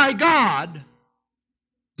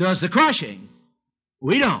does the crushing.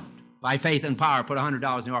 We don't. By faith and power, put $100 in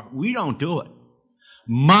the offering. We don't do it.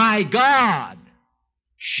 My God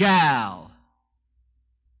shall.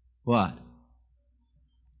 What?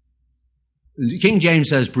 King James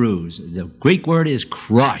says bruise. The Greek word is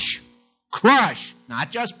crush. Crush,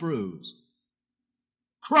 not just bruise.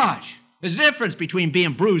 Crush. There's a difference between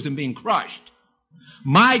being bruised and being crushed.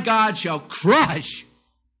 My God shall crush.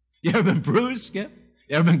 You ever been bruised, Skip?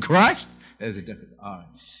 You ever been crushed? There's a difference. All right.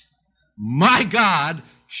 My God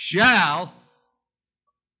shall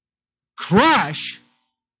crush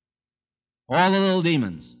all the little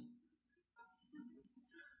demons.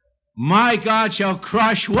 My God shall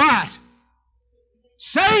crush what?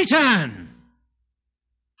 Satan.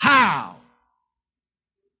 How?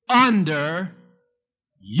 Under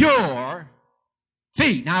your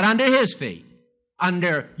feet. Not under his feet.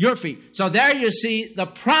 Under your feet. So there you see the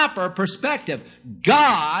proper perspective.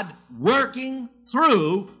 God working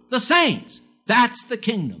through the saints. That's the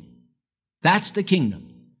kingdom. That's the kingdom.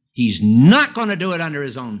 He's not going to do it under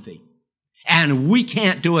his own feet. And we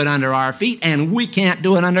can't do it under our feet, and we can't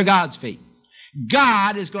do it under God's feet.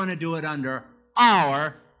 God is going to do it under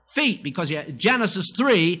our feet, because Genesis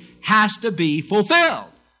 3 has to be fulfilled.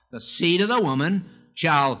 The seed of the woman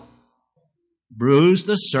shall bruise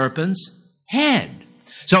the serpent's head.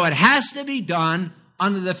 So it has to be done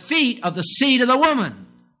under the feet of the seed of the woman,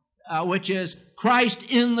 which is Christ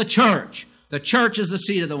in the church. The church is the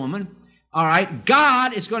seed of the woman. All right,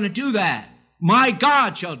 God is going to do that. My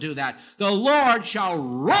God shall do that. The Lord shall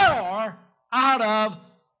roar out of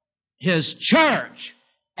his church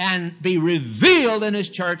and be revealed in his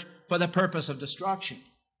church for the purpose of destruction.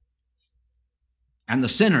 And the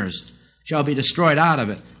sinners shall be destroyed out of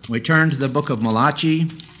it. We turn to the book of Malachi.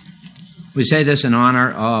 We say this in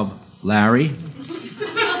honor of Larry.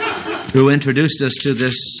 who introduced us to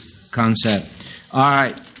this concept. All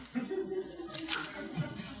right.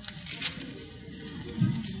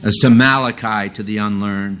 As to Malachi, to the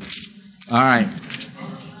unlearned. All right.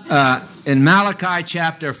 In Malachi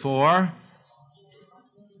chapter 4,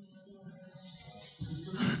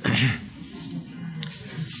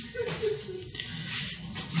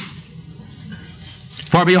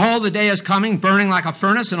 for behold, the day is coming, burning like a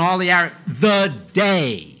furnace, and all the air. The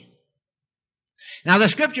day. Now the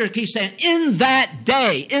scripture keeps saying, in that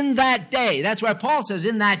day, in that day. That's why Paul says,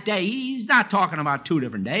 in that day. He's not talking about two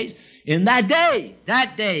different days. In that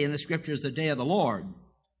day in the scripture is the day of the Lord.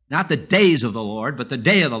 Not the days of the Lord, but the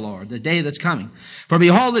day of the Lord, the day that's coming. For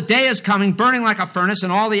behold, the day is coming, burning like a furnace,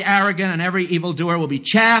 and all the arrogant and every evildoer will be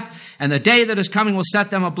chaff, and the day that is coming will set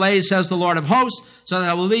them ablaze, says the Lord of hosts, so that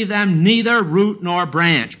I will leave them neither root nor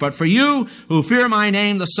branch. But for you who fear my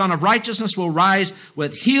name, the Son of Righteousness will rise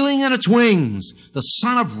with healing in its wings, the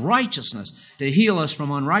Son of Righteousness, to heal us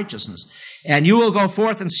from unrighteousness. And you will go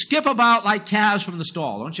forth and skip about like calves from the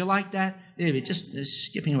stall. Don't you like that? Just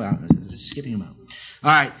skipping about. Just skipping about. All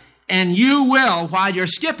right. And you will, while you're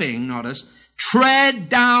skipping, notice, tread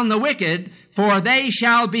down the wicked, for they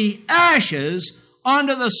shall be ashes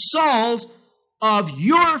under the soles of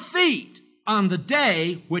your feet on the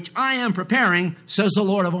day which I am preparing, says the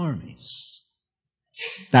Lord of armies.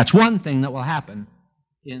 That's one thing that will happen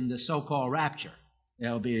in the so-called rapture.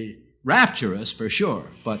 It'll be rapturous for sure,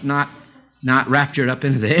 but not raptured up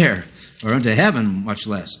into the air or into heaven, much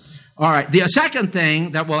less. All right, the second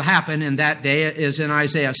thing that will happen in that day is in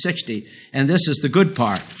Isaiah 60, and this is the good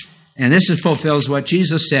part. And this fulfills what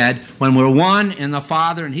Jesus said, when we're one in the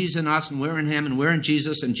Father, and He's in us, and we're in Him, and we're in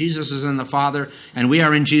Jesus, and Jesus is in the Father, and we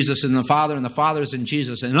are in Jesus in the Father, and the Father is in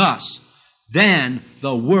Jesus in us, then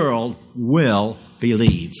the world will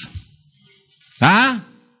believe. Huh?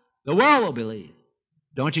 The world will believe.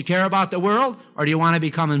 Don't you care about the world, or do you want to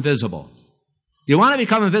become invisible? Do you want to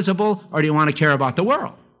become invisible, or do you want to care about the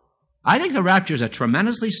world? I think the rapture is a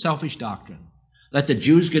tremendously selfish doctrine. Let the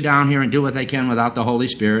Jews go down here and do what they can without the Holy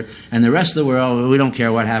Spirit, and the rest of the world, we don't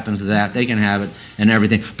care what happens to that. They can have it and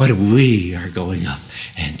everything. But we are going up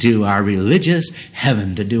and do our religious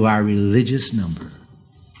heaven, to do our religious number.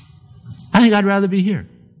 I think I'd rather be here.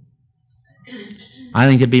 I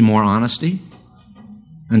think it'd be more honesty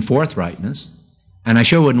and forthrightness, and I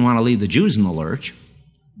sure wouldn't want to leave the Jews in the lurch.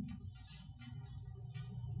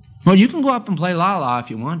 Well, you can go up and play la-la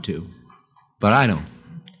if you want to, but I don't.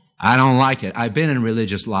 I don't like it. I've been in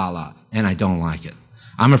religious la-la, and I don't like it.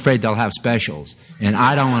 I'm afraid they'll have specials, and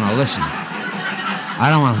I don't want to listen. I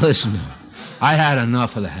don't want to listen to them. I had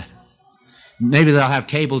enough of that. Maybe they'll have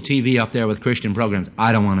cable TV up there with Christian programs.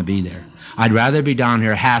 I don't want to be there. I'd rather be down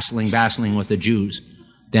here battling with the Jews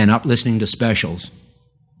than up listening to specials.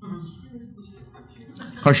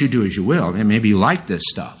 Of course, you do as you will. And maybe you like this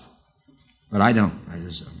stuff, but I don't.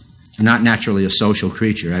 I'm not naturally a social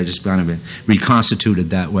creature. I just kind of been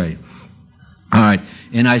reconstituted that way. All right.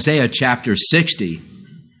 In Isaiah chapter 60,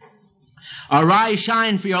 arise,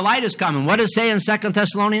 shine, for your light is coming. What does it say in 2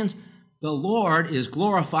 Thessalonians? The Lord is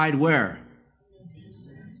glorified where?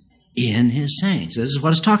 In His saints. This is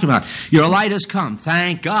what it's talking about. Your light has come.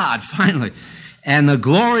 Thank God, finally. And the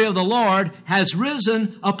glory of the Lord has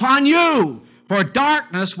risen upon you. For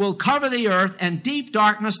darkness will cover the earth, and deep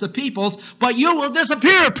darkness the peoples, but you will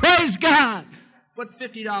disappear. Praise God. Put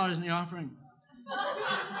 $50 in the offering.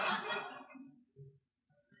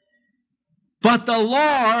 But the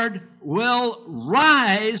Lord will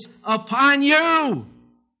rise upon you.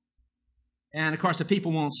 And, of course, the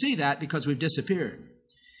people won't see that because we've disappeared.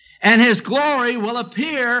 And His glory will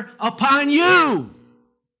appear upon you.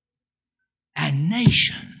 And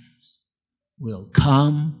nations will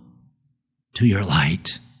come to your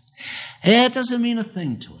light. It doesn't mean a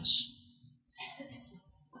thing to us.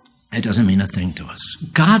 It doesn't mean a thing to us.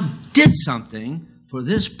 God did something for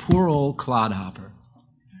this poor old clodhopper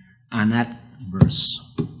on that verse,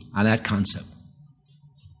 on that concept.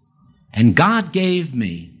 And God gave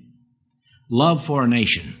me love for a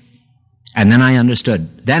nation. And then I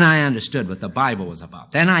understood. Then I understood what the Bible was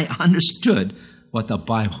about. Then I understood what the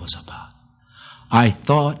Bible was about. I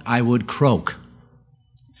thought I would croak.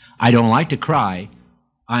 I don't like to cry.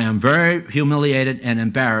 I am very humiliated and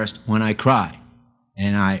embarrassed when I cry.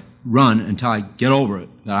 And I run until I get over it.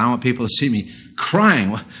 I don't want people to see me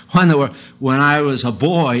crying. When I was a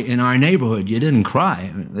boy in our neighborhood, you didn't cry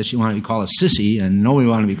unless you wanted to be called a sissy, and nobody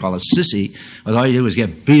wanted to be called a sissy. But all you did was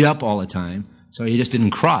get beat up all the time, so you just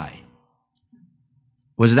didn't cry.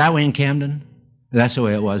 Was it that way in Camden? That's the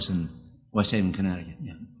way it was in West Haven, Connecticut.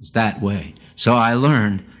 Yeah, it's that way. So I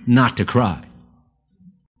learned not to cry.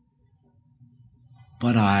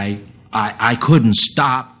 But I I couldn't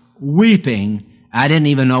stop weeping. I didn't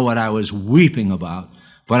even know what I was weeping about,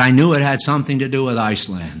 but I knew it had something to do with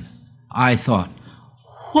Iceland. I thought,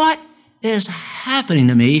 what is happening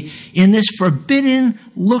to me in this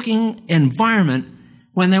forbidden-looking environment?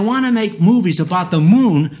 When they want to make movies about the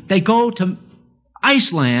moon, they go to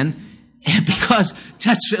Iceland because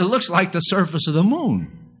it looks like the surface of the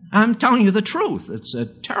moon. I'm telling you the truth. It's a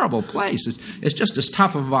terrible place. It's just this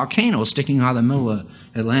top of a volcano sticking out of the middle of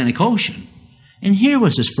the Atlantic Ocean. And here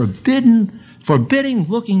was this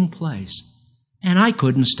forbidding-looking place. And I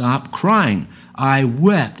couldn't stop crying. I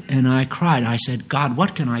wept and I cried. I said, God,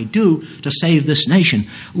 what can I do to save this nation?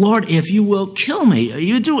 Lord, if you will kill me,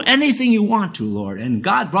 you do anything you want to, Lord. And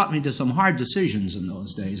God brought me to some hard decisions in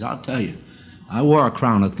those days, I'll tell you. I wore a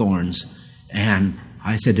crown of thorns. And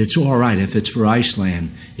I said, it's all right if it's for Iceland.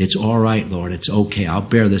 It's all right, Lord. It's okay. I'll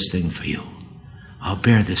bear this thing for you. I'll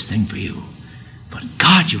bear this thing for you. But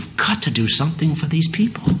God, you've got to do something for these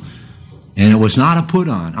people. And it was not a put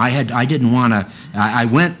on. I didn't want to, I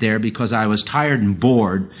went there because I was tired and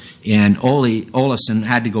bored, and Olafson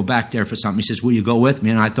had to go back there for something. He says, will you go with me?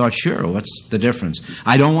 And I thought, sure, what's the difference?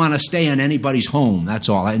 I don't want to stay in anybody's home, that's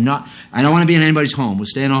all. I don't want to be in anybody's home. We'll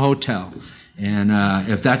stay in a hotel. And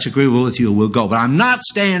if that's agreeable with you, we'll go. But I'm not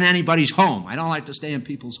staying in anybody's home. I don't like to stay in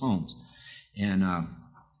people's homes. And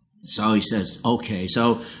so he says, okay.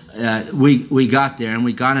 So we got there, and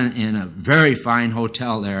we got in a very fine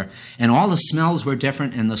hotel there. And all the smells were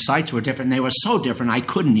different, and the sights were different. And they were so different, I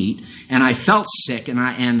couldn't eat. And I felt sick, and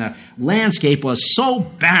the landscape was so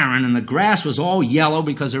barren, and the grass was all yellow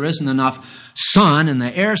because there isn't enough sun, and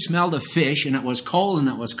the air smelled of fish, and it was cold, and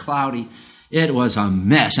it was cloudy. It was a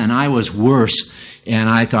mess, and I was worse. And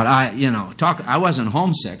I thought, I wasn't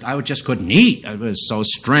homesick. I just couldn't eat. It was so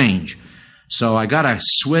strange. So I got a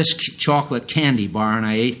Swiss chocolate candy bar, and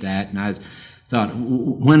I ate that. And I thought,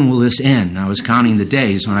 when will this end? I was counting the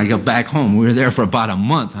days when I got back home. We were there for about a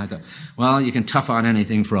month. I thought, well, you can tough out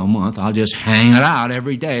anything for a month. I'll just hang it out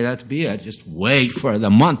every day. That'd be it. Just wait for the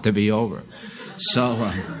month to be over.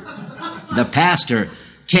 So the pastor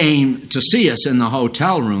came to see us in the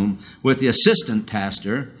hotel room with the assistant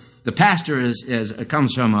pastor. The pastor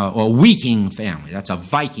comes from a Viking family. That's a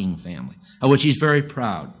Viking family, of which he's very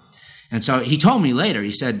proud. And so he told me later,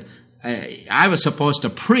 he said, I was supposed to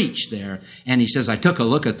preach there. And he says, I took a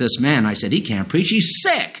look at this man. I said, he can't preach. He's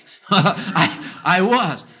sick. I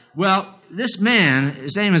was. Well, this man,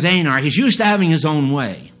 his name is Einar. He's used to having his own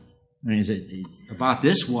way. And he's about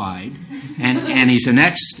this wide. And he's an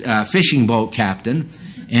ex-fishing boat captain.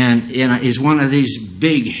 And he's one of these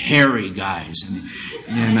big, hairy guys.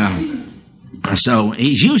 And so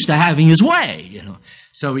he's used to having his way,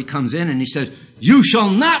 So he comes in and he says, you shall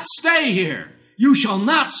not stay here. You shall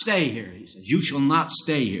not stay here. He says, you shall not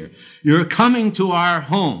stay here. You're coming to our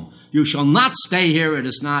home. You shall not stay here. It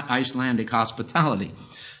is not Icelandic hospitality.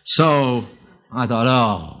 So I thought,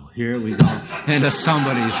 oh, here we go into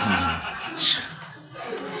somebody's home.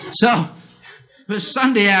 So it was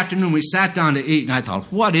Sunday afternoon. We sat down to eat, and I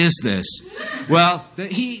thought, what is this? Well,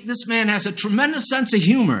 this man has a tremendous sense of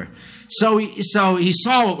humor. So he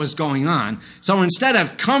saw what was going on. So instead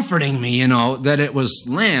of comforting me, that it was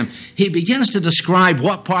lamb, he begins to describe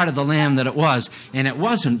what part of the lamb that it was, and it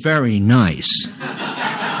wasn't very nice.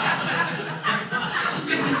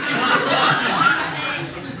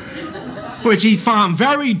 Which he found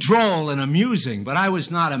very droll and amusing, but I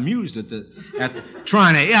was not amused at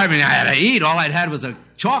trying to eat. I had to eat. All I'd had was a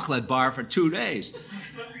chocolate bar for 2 days.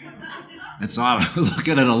 And so I was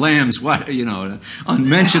looking at a lamb's,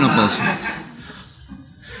 unmentionables.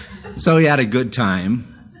 So he had a good time.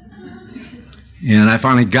 And I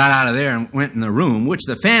finally got out of there and went in the room, which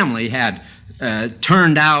the family had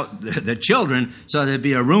turned out the children so there'd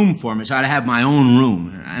be a room for me. So I'd have my own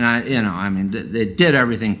room. And they did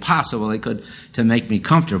everything possible they could to make me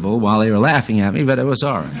comfortable while they were laughing at me, but it was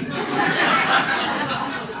all right.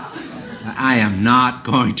 I am not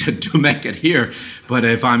going to make it here, but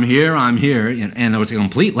if I'm here, I'm here. And there was a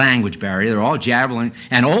complete language barrier. They're all jabbering.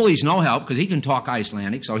 And Ole's no help because he can talk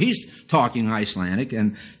Icelandic, so he's talking Icelandic.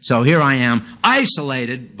 And so here I am,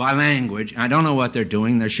 isolated by language. I don't know what they're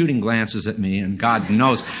doing. They're shooting glances at me, and God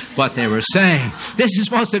knows what they were saying. This is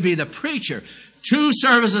supposed to be the preacher. 2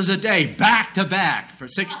 services a day, back to back, for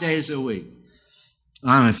 6 days a week.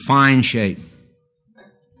 I'm in fine shape.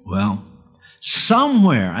 Well,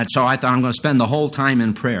 somewhere, and so I thought I'm going to spend the whole time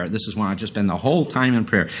in prayer. This is when I just spend the whole time in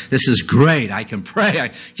prayer. This is great. I can pray.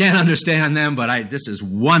 I can't understand them, but this is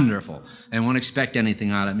wonderful. They won't expect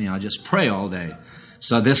anything out of me. I'll just pray all day.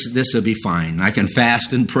 So this will be fine. I can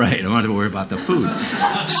fast and pray. I don't have to worry about the food.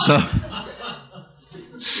 So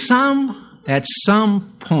some at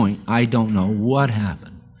some point, I don't know what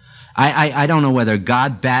happened. I don't know whether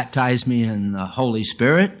God baptized me in the Holy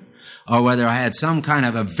Spirit or whether I had some kind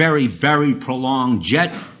of a very, very prolonged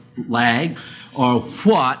jet lag or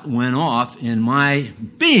what went off in my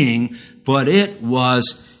being, but it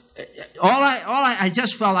was, I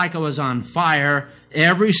just felt like I was on fire.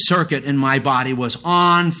 Every circuit in my body was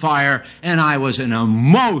on fire, and I was an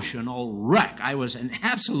emotional wreck. I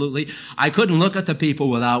couldn't look at the people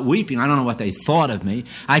without weeping. I don't know what they thought of me.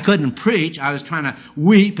 I couldn't preach. I was trying to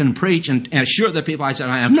weep and preach and assure the people. I said,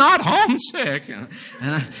 I am not homesick. And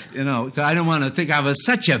I didn't want to think I was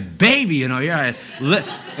such a baby. Here I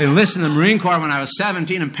enlisted in the Marine Corps when I was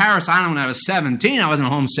 17, in Paris Island when I was 17. I wasn't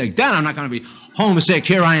homesick then. I'm not going to be homesick.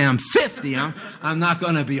 Here I am 50. I'm not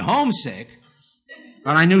going to be homesick.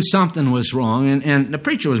 But I knew something was wrong, and the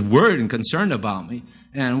preacher was worried and concerned about me,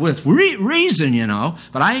 and with reason,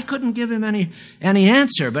 but I couldn't give him any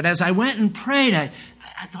answer. But as I went and prayed, I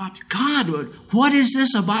thought, God, what is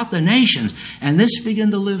this about the nations? And this began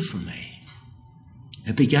to live for me.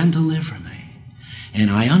 It began to live for me. And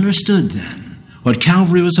I understood then what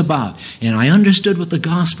Calvary was about, and I understood what the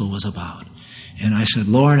gospel was about. And I said,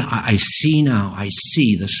 Lord, I see now. I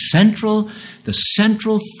see the central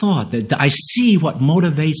thought that I see what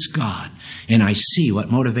motivates God, and I see what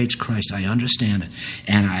motivates Christ. I understand it.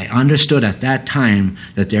 And I understood at that time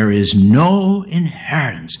that there is no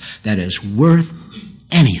inheritance that is worth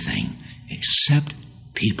anything except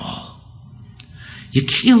people.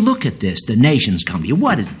 You look at this, the nations come to you.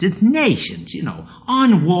 What is it? The nations,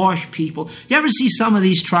 unwashed people. You ever see some of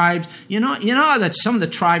these tribes? You know that some of the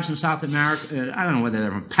tribes in South America, I don't know whether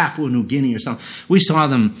they're from Papua New Guinea or something. We saw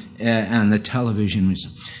them on the television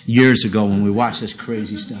years ago when we watched this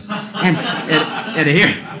crazy stuff. And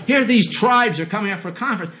here these tribes are coming up for a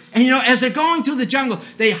conference. And as they're going through the jungle,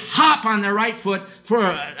 they hop on their right foot for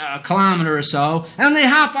a kilometer or so, and they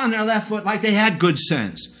hop on their left foot like they had good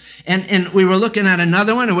sense. And we were looking at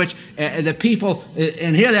another one in which the people,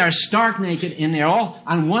 and here they are stark naked, and they're all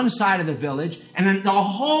on one side of the village, and then the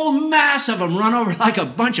whole mass of them run over like a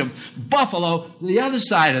bunch of buffalo to the other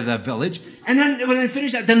side of the village. And then when they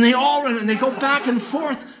finish that, then they all run and they go back and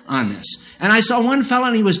forth on this. And I saw one fellow,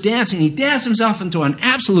 and he was dancing. He danced himself into an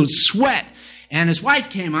absolute sweat. And his wife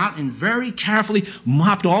came out and very carefully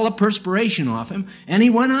mopped all the perspiration off him, and he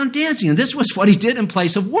went on dancing. And this was what he did in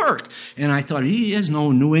place of work. And I thought, he has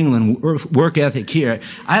no New England work ethic here.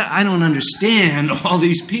 I don't understand all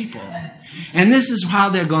these people. And this is how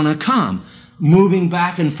they're going to come, moving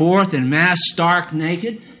back and forth in mass, stark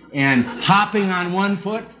naked, and hopping on one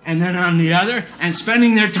foot and then on the other, and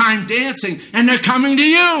spending their time dancing, and they're coming to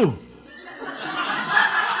you.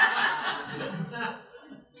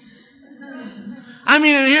 And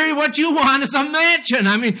here what you want is a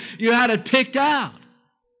mansion. You had it picked out.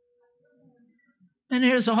 And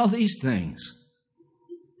here's all these things.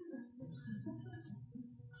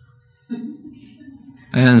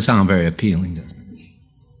 It doesn't sound very appealing, does it?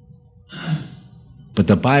 But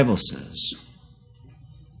the Bible says,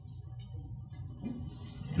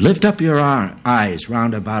 lift up your eyes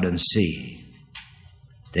round about and see.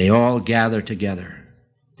 They all gather together.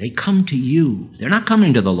 They come to you. They're not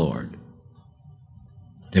coming to the Lord.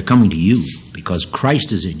 They're coming to you because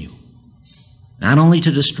Christ is in you, not only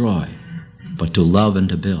to destroy, but to love and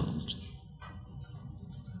to build.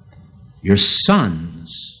 Your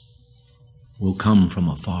sons will come from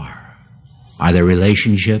afar. Are there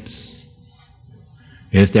relationships?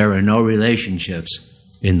 If there are no relationships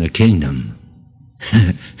in the kingdom,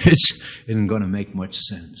 it isn't going to make much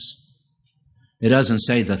sense. It doesn't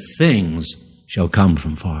say the things shall come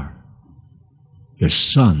from far. Your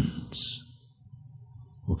sons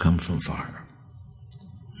will come from far.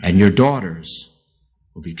 And your daughters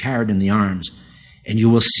will be carried in the arms, and you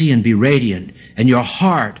will see and be radiant, and your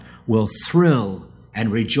heart will thrill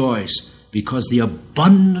and rejoice, because the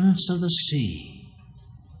abundance of the sea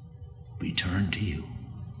will be turned to you.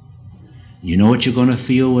 You know what you're going to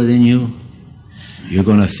feel within you? You're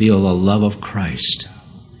going to feel the love of Christ,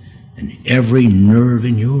 and every nerve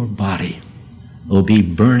in your body will be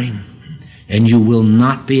burning, and you will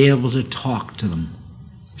not be able to talk to them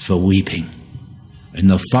for weeping. And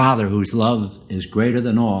the Father, whose love is greater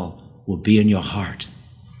than all, will be in your heart,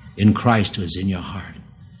 in Christ who is in your heart.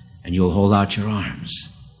 And you'll hold out your arms,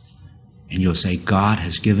 and you'll say, God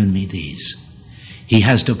has given me these. He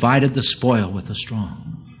has divided the spoil with the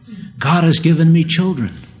strong. God has given me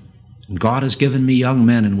children, and God has given me young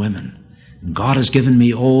men and women, and God has given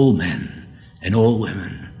me old men and old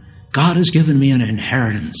women. God has given me an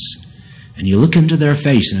inheritance. And you look into their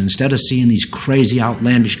face, and instead of seeing these crazy,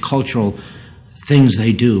 outlandish cultural things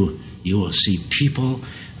they do, you will see people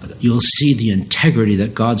you'll see the integrity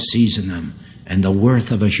that God sees in them and the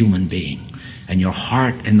worth of a human being. And your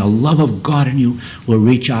heart and the love of God in you will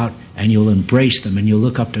reach out and you'll embrace them and you'll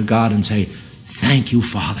look up to God and say, thank you,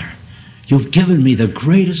 Father. You've given me the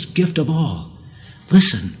greatest gift of all.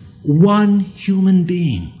 Listen, one human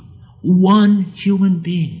being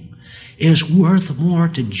is worth more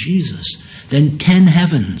to Jesus than 10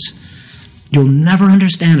 heavens. You'll never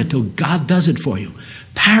understand it till God does it for you.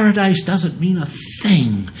 Paradise doesn't mean a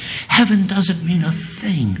thing. Heaven doesn't mean a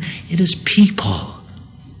thing. It is people.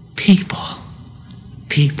 People.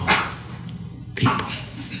 People. People.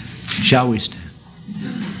 Shall we stand?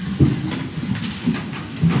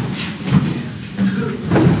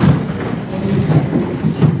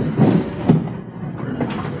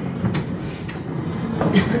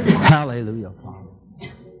 Hallelujah, Father.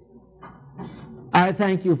 I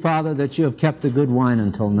thank you, Father, that you have kept the good wine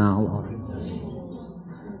until now, Lord.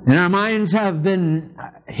 And our minds have been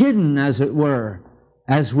hidden, as it were,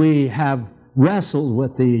 as we have wrestled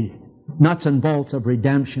with the nuts and bolts of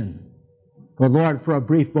redemption. But Lord, for a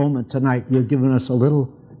brief moment tonight, you've given us a little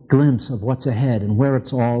glimpse of what's ahead and where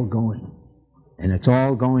it's all going. And it's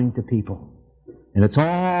all going to people. And it's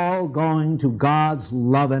all going to God's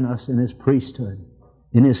love in us in His priesthood,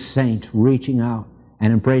 in His saints reaching out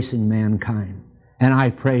and embracing mankind. And I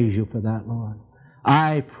praise you for that, Lord.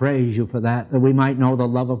 I praise you for that we might know the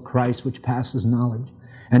love of Christ which passes knowledge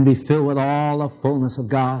and be filled with all the fullness of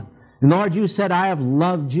God. And Lord, you said, I have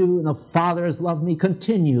loved you and the Father has loved me.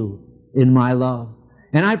 Continue in my love.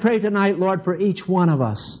 And I pray tonight, Lord, for each one of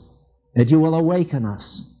us, that you will awaken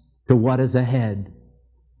us to what is ahead,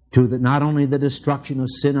 to not only the destruction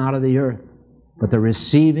of sin out of the earth, but the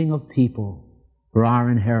receiving of people for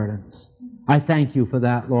our inheritance. I thank you for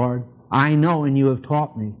that, Lord. I know, and you have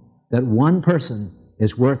taught me, that one person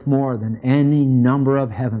is worth more than any number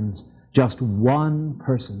of heavens. Just one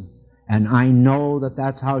person. And I know that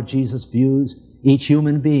that's how Jesus views each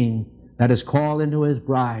human being that is called into His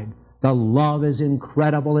bride. The love is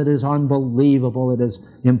incredible. It is unbelievable. It is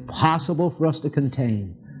impossible for us to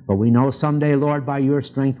contain. But we know someday, Lord, by your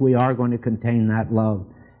strength, we are going to contain that love.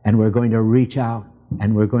 And we're going to reach out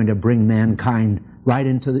and we're going to bring mankind right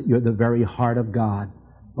into the very heart of God.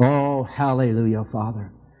 Oh, hallelujah,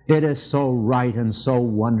 Father. It is so right and so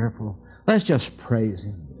wonderful. Let's just praise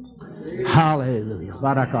Him. Hallelujah.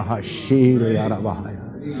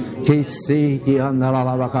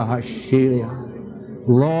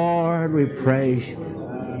 Lord, we praise you.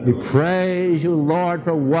 We praise you, Lord,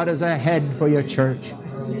 for what is ahead for your church.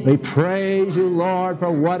 We praise you, Lord,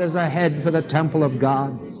 for what is ahead for the temple of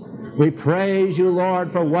God. We praise you,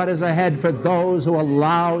 Lord, for what is ahead for those who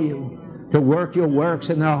allow you to work your works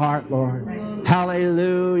in their heart, Lord.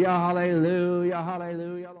 Hallelujah, hallelujah,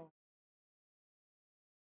 hallelujah, Lord.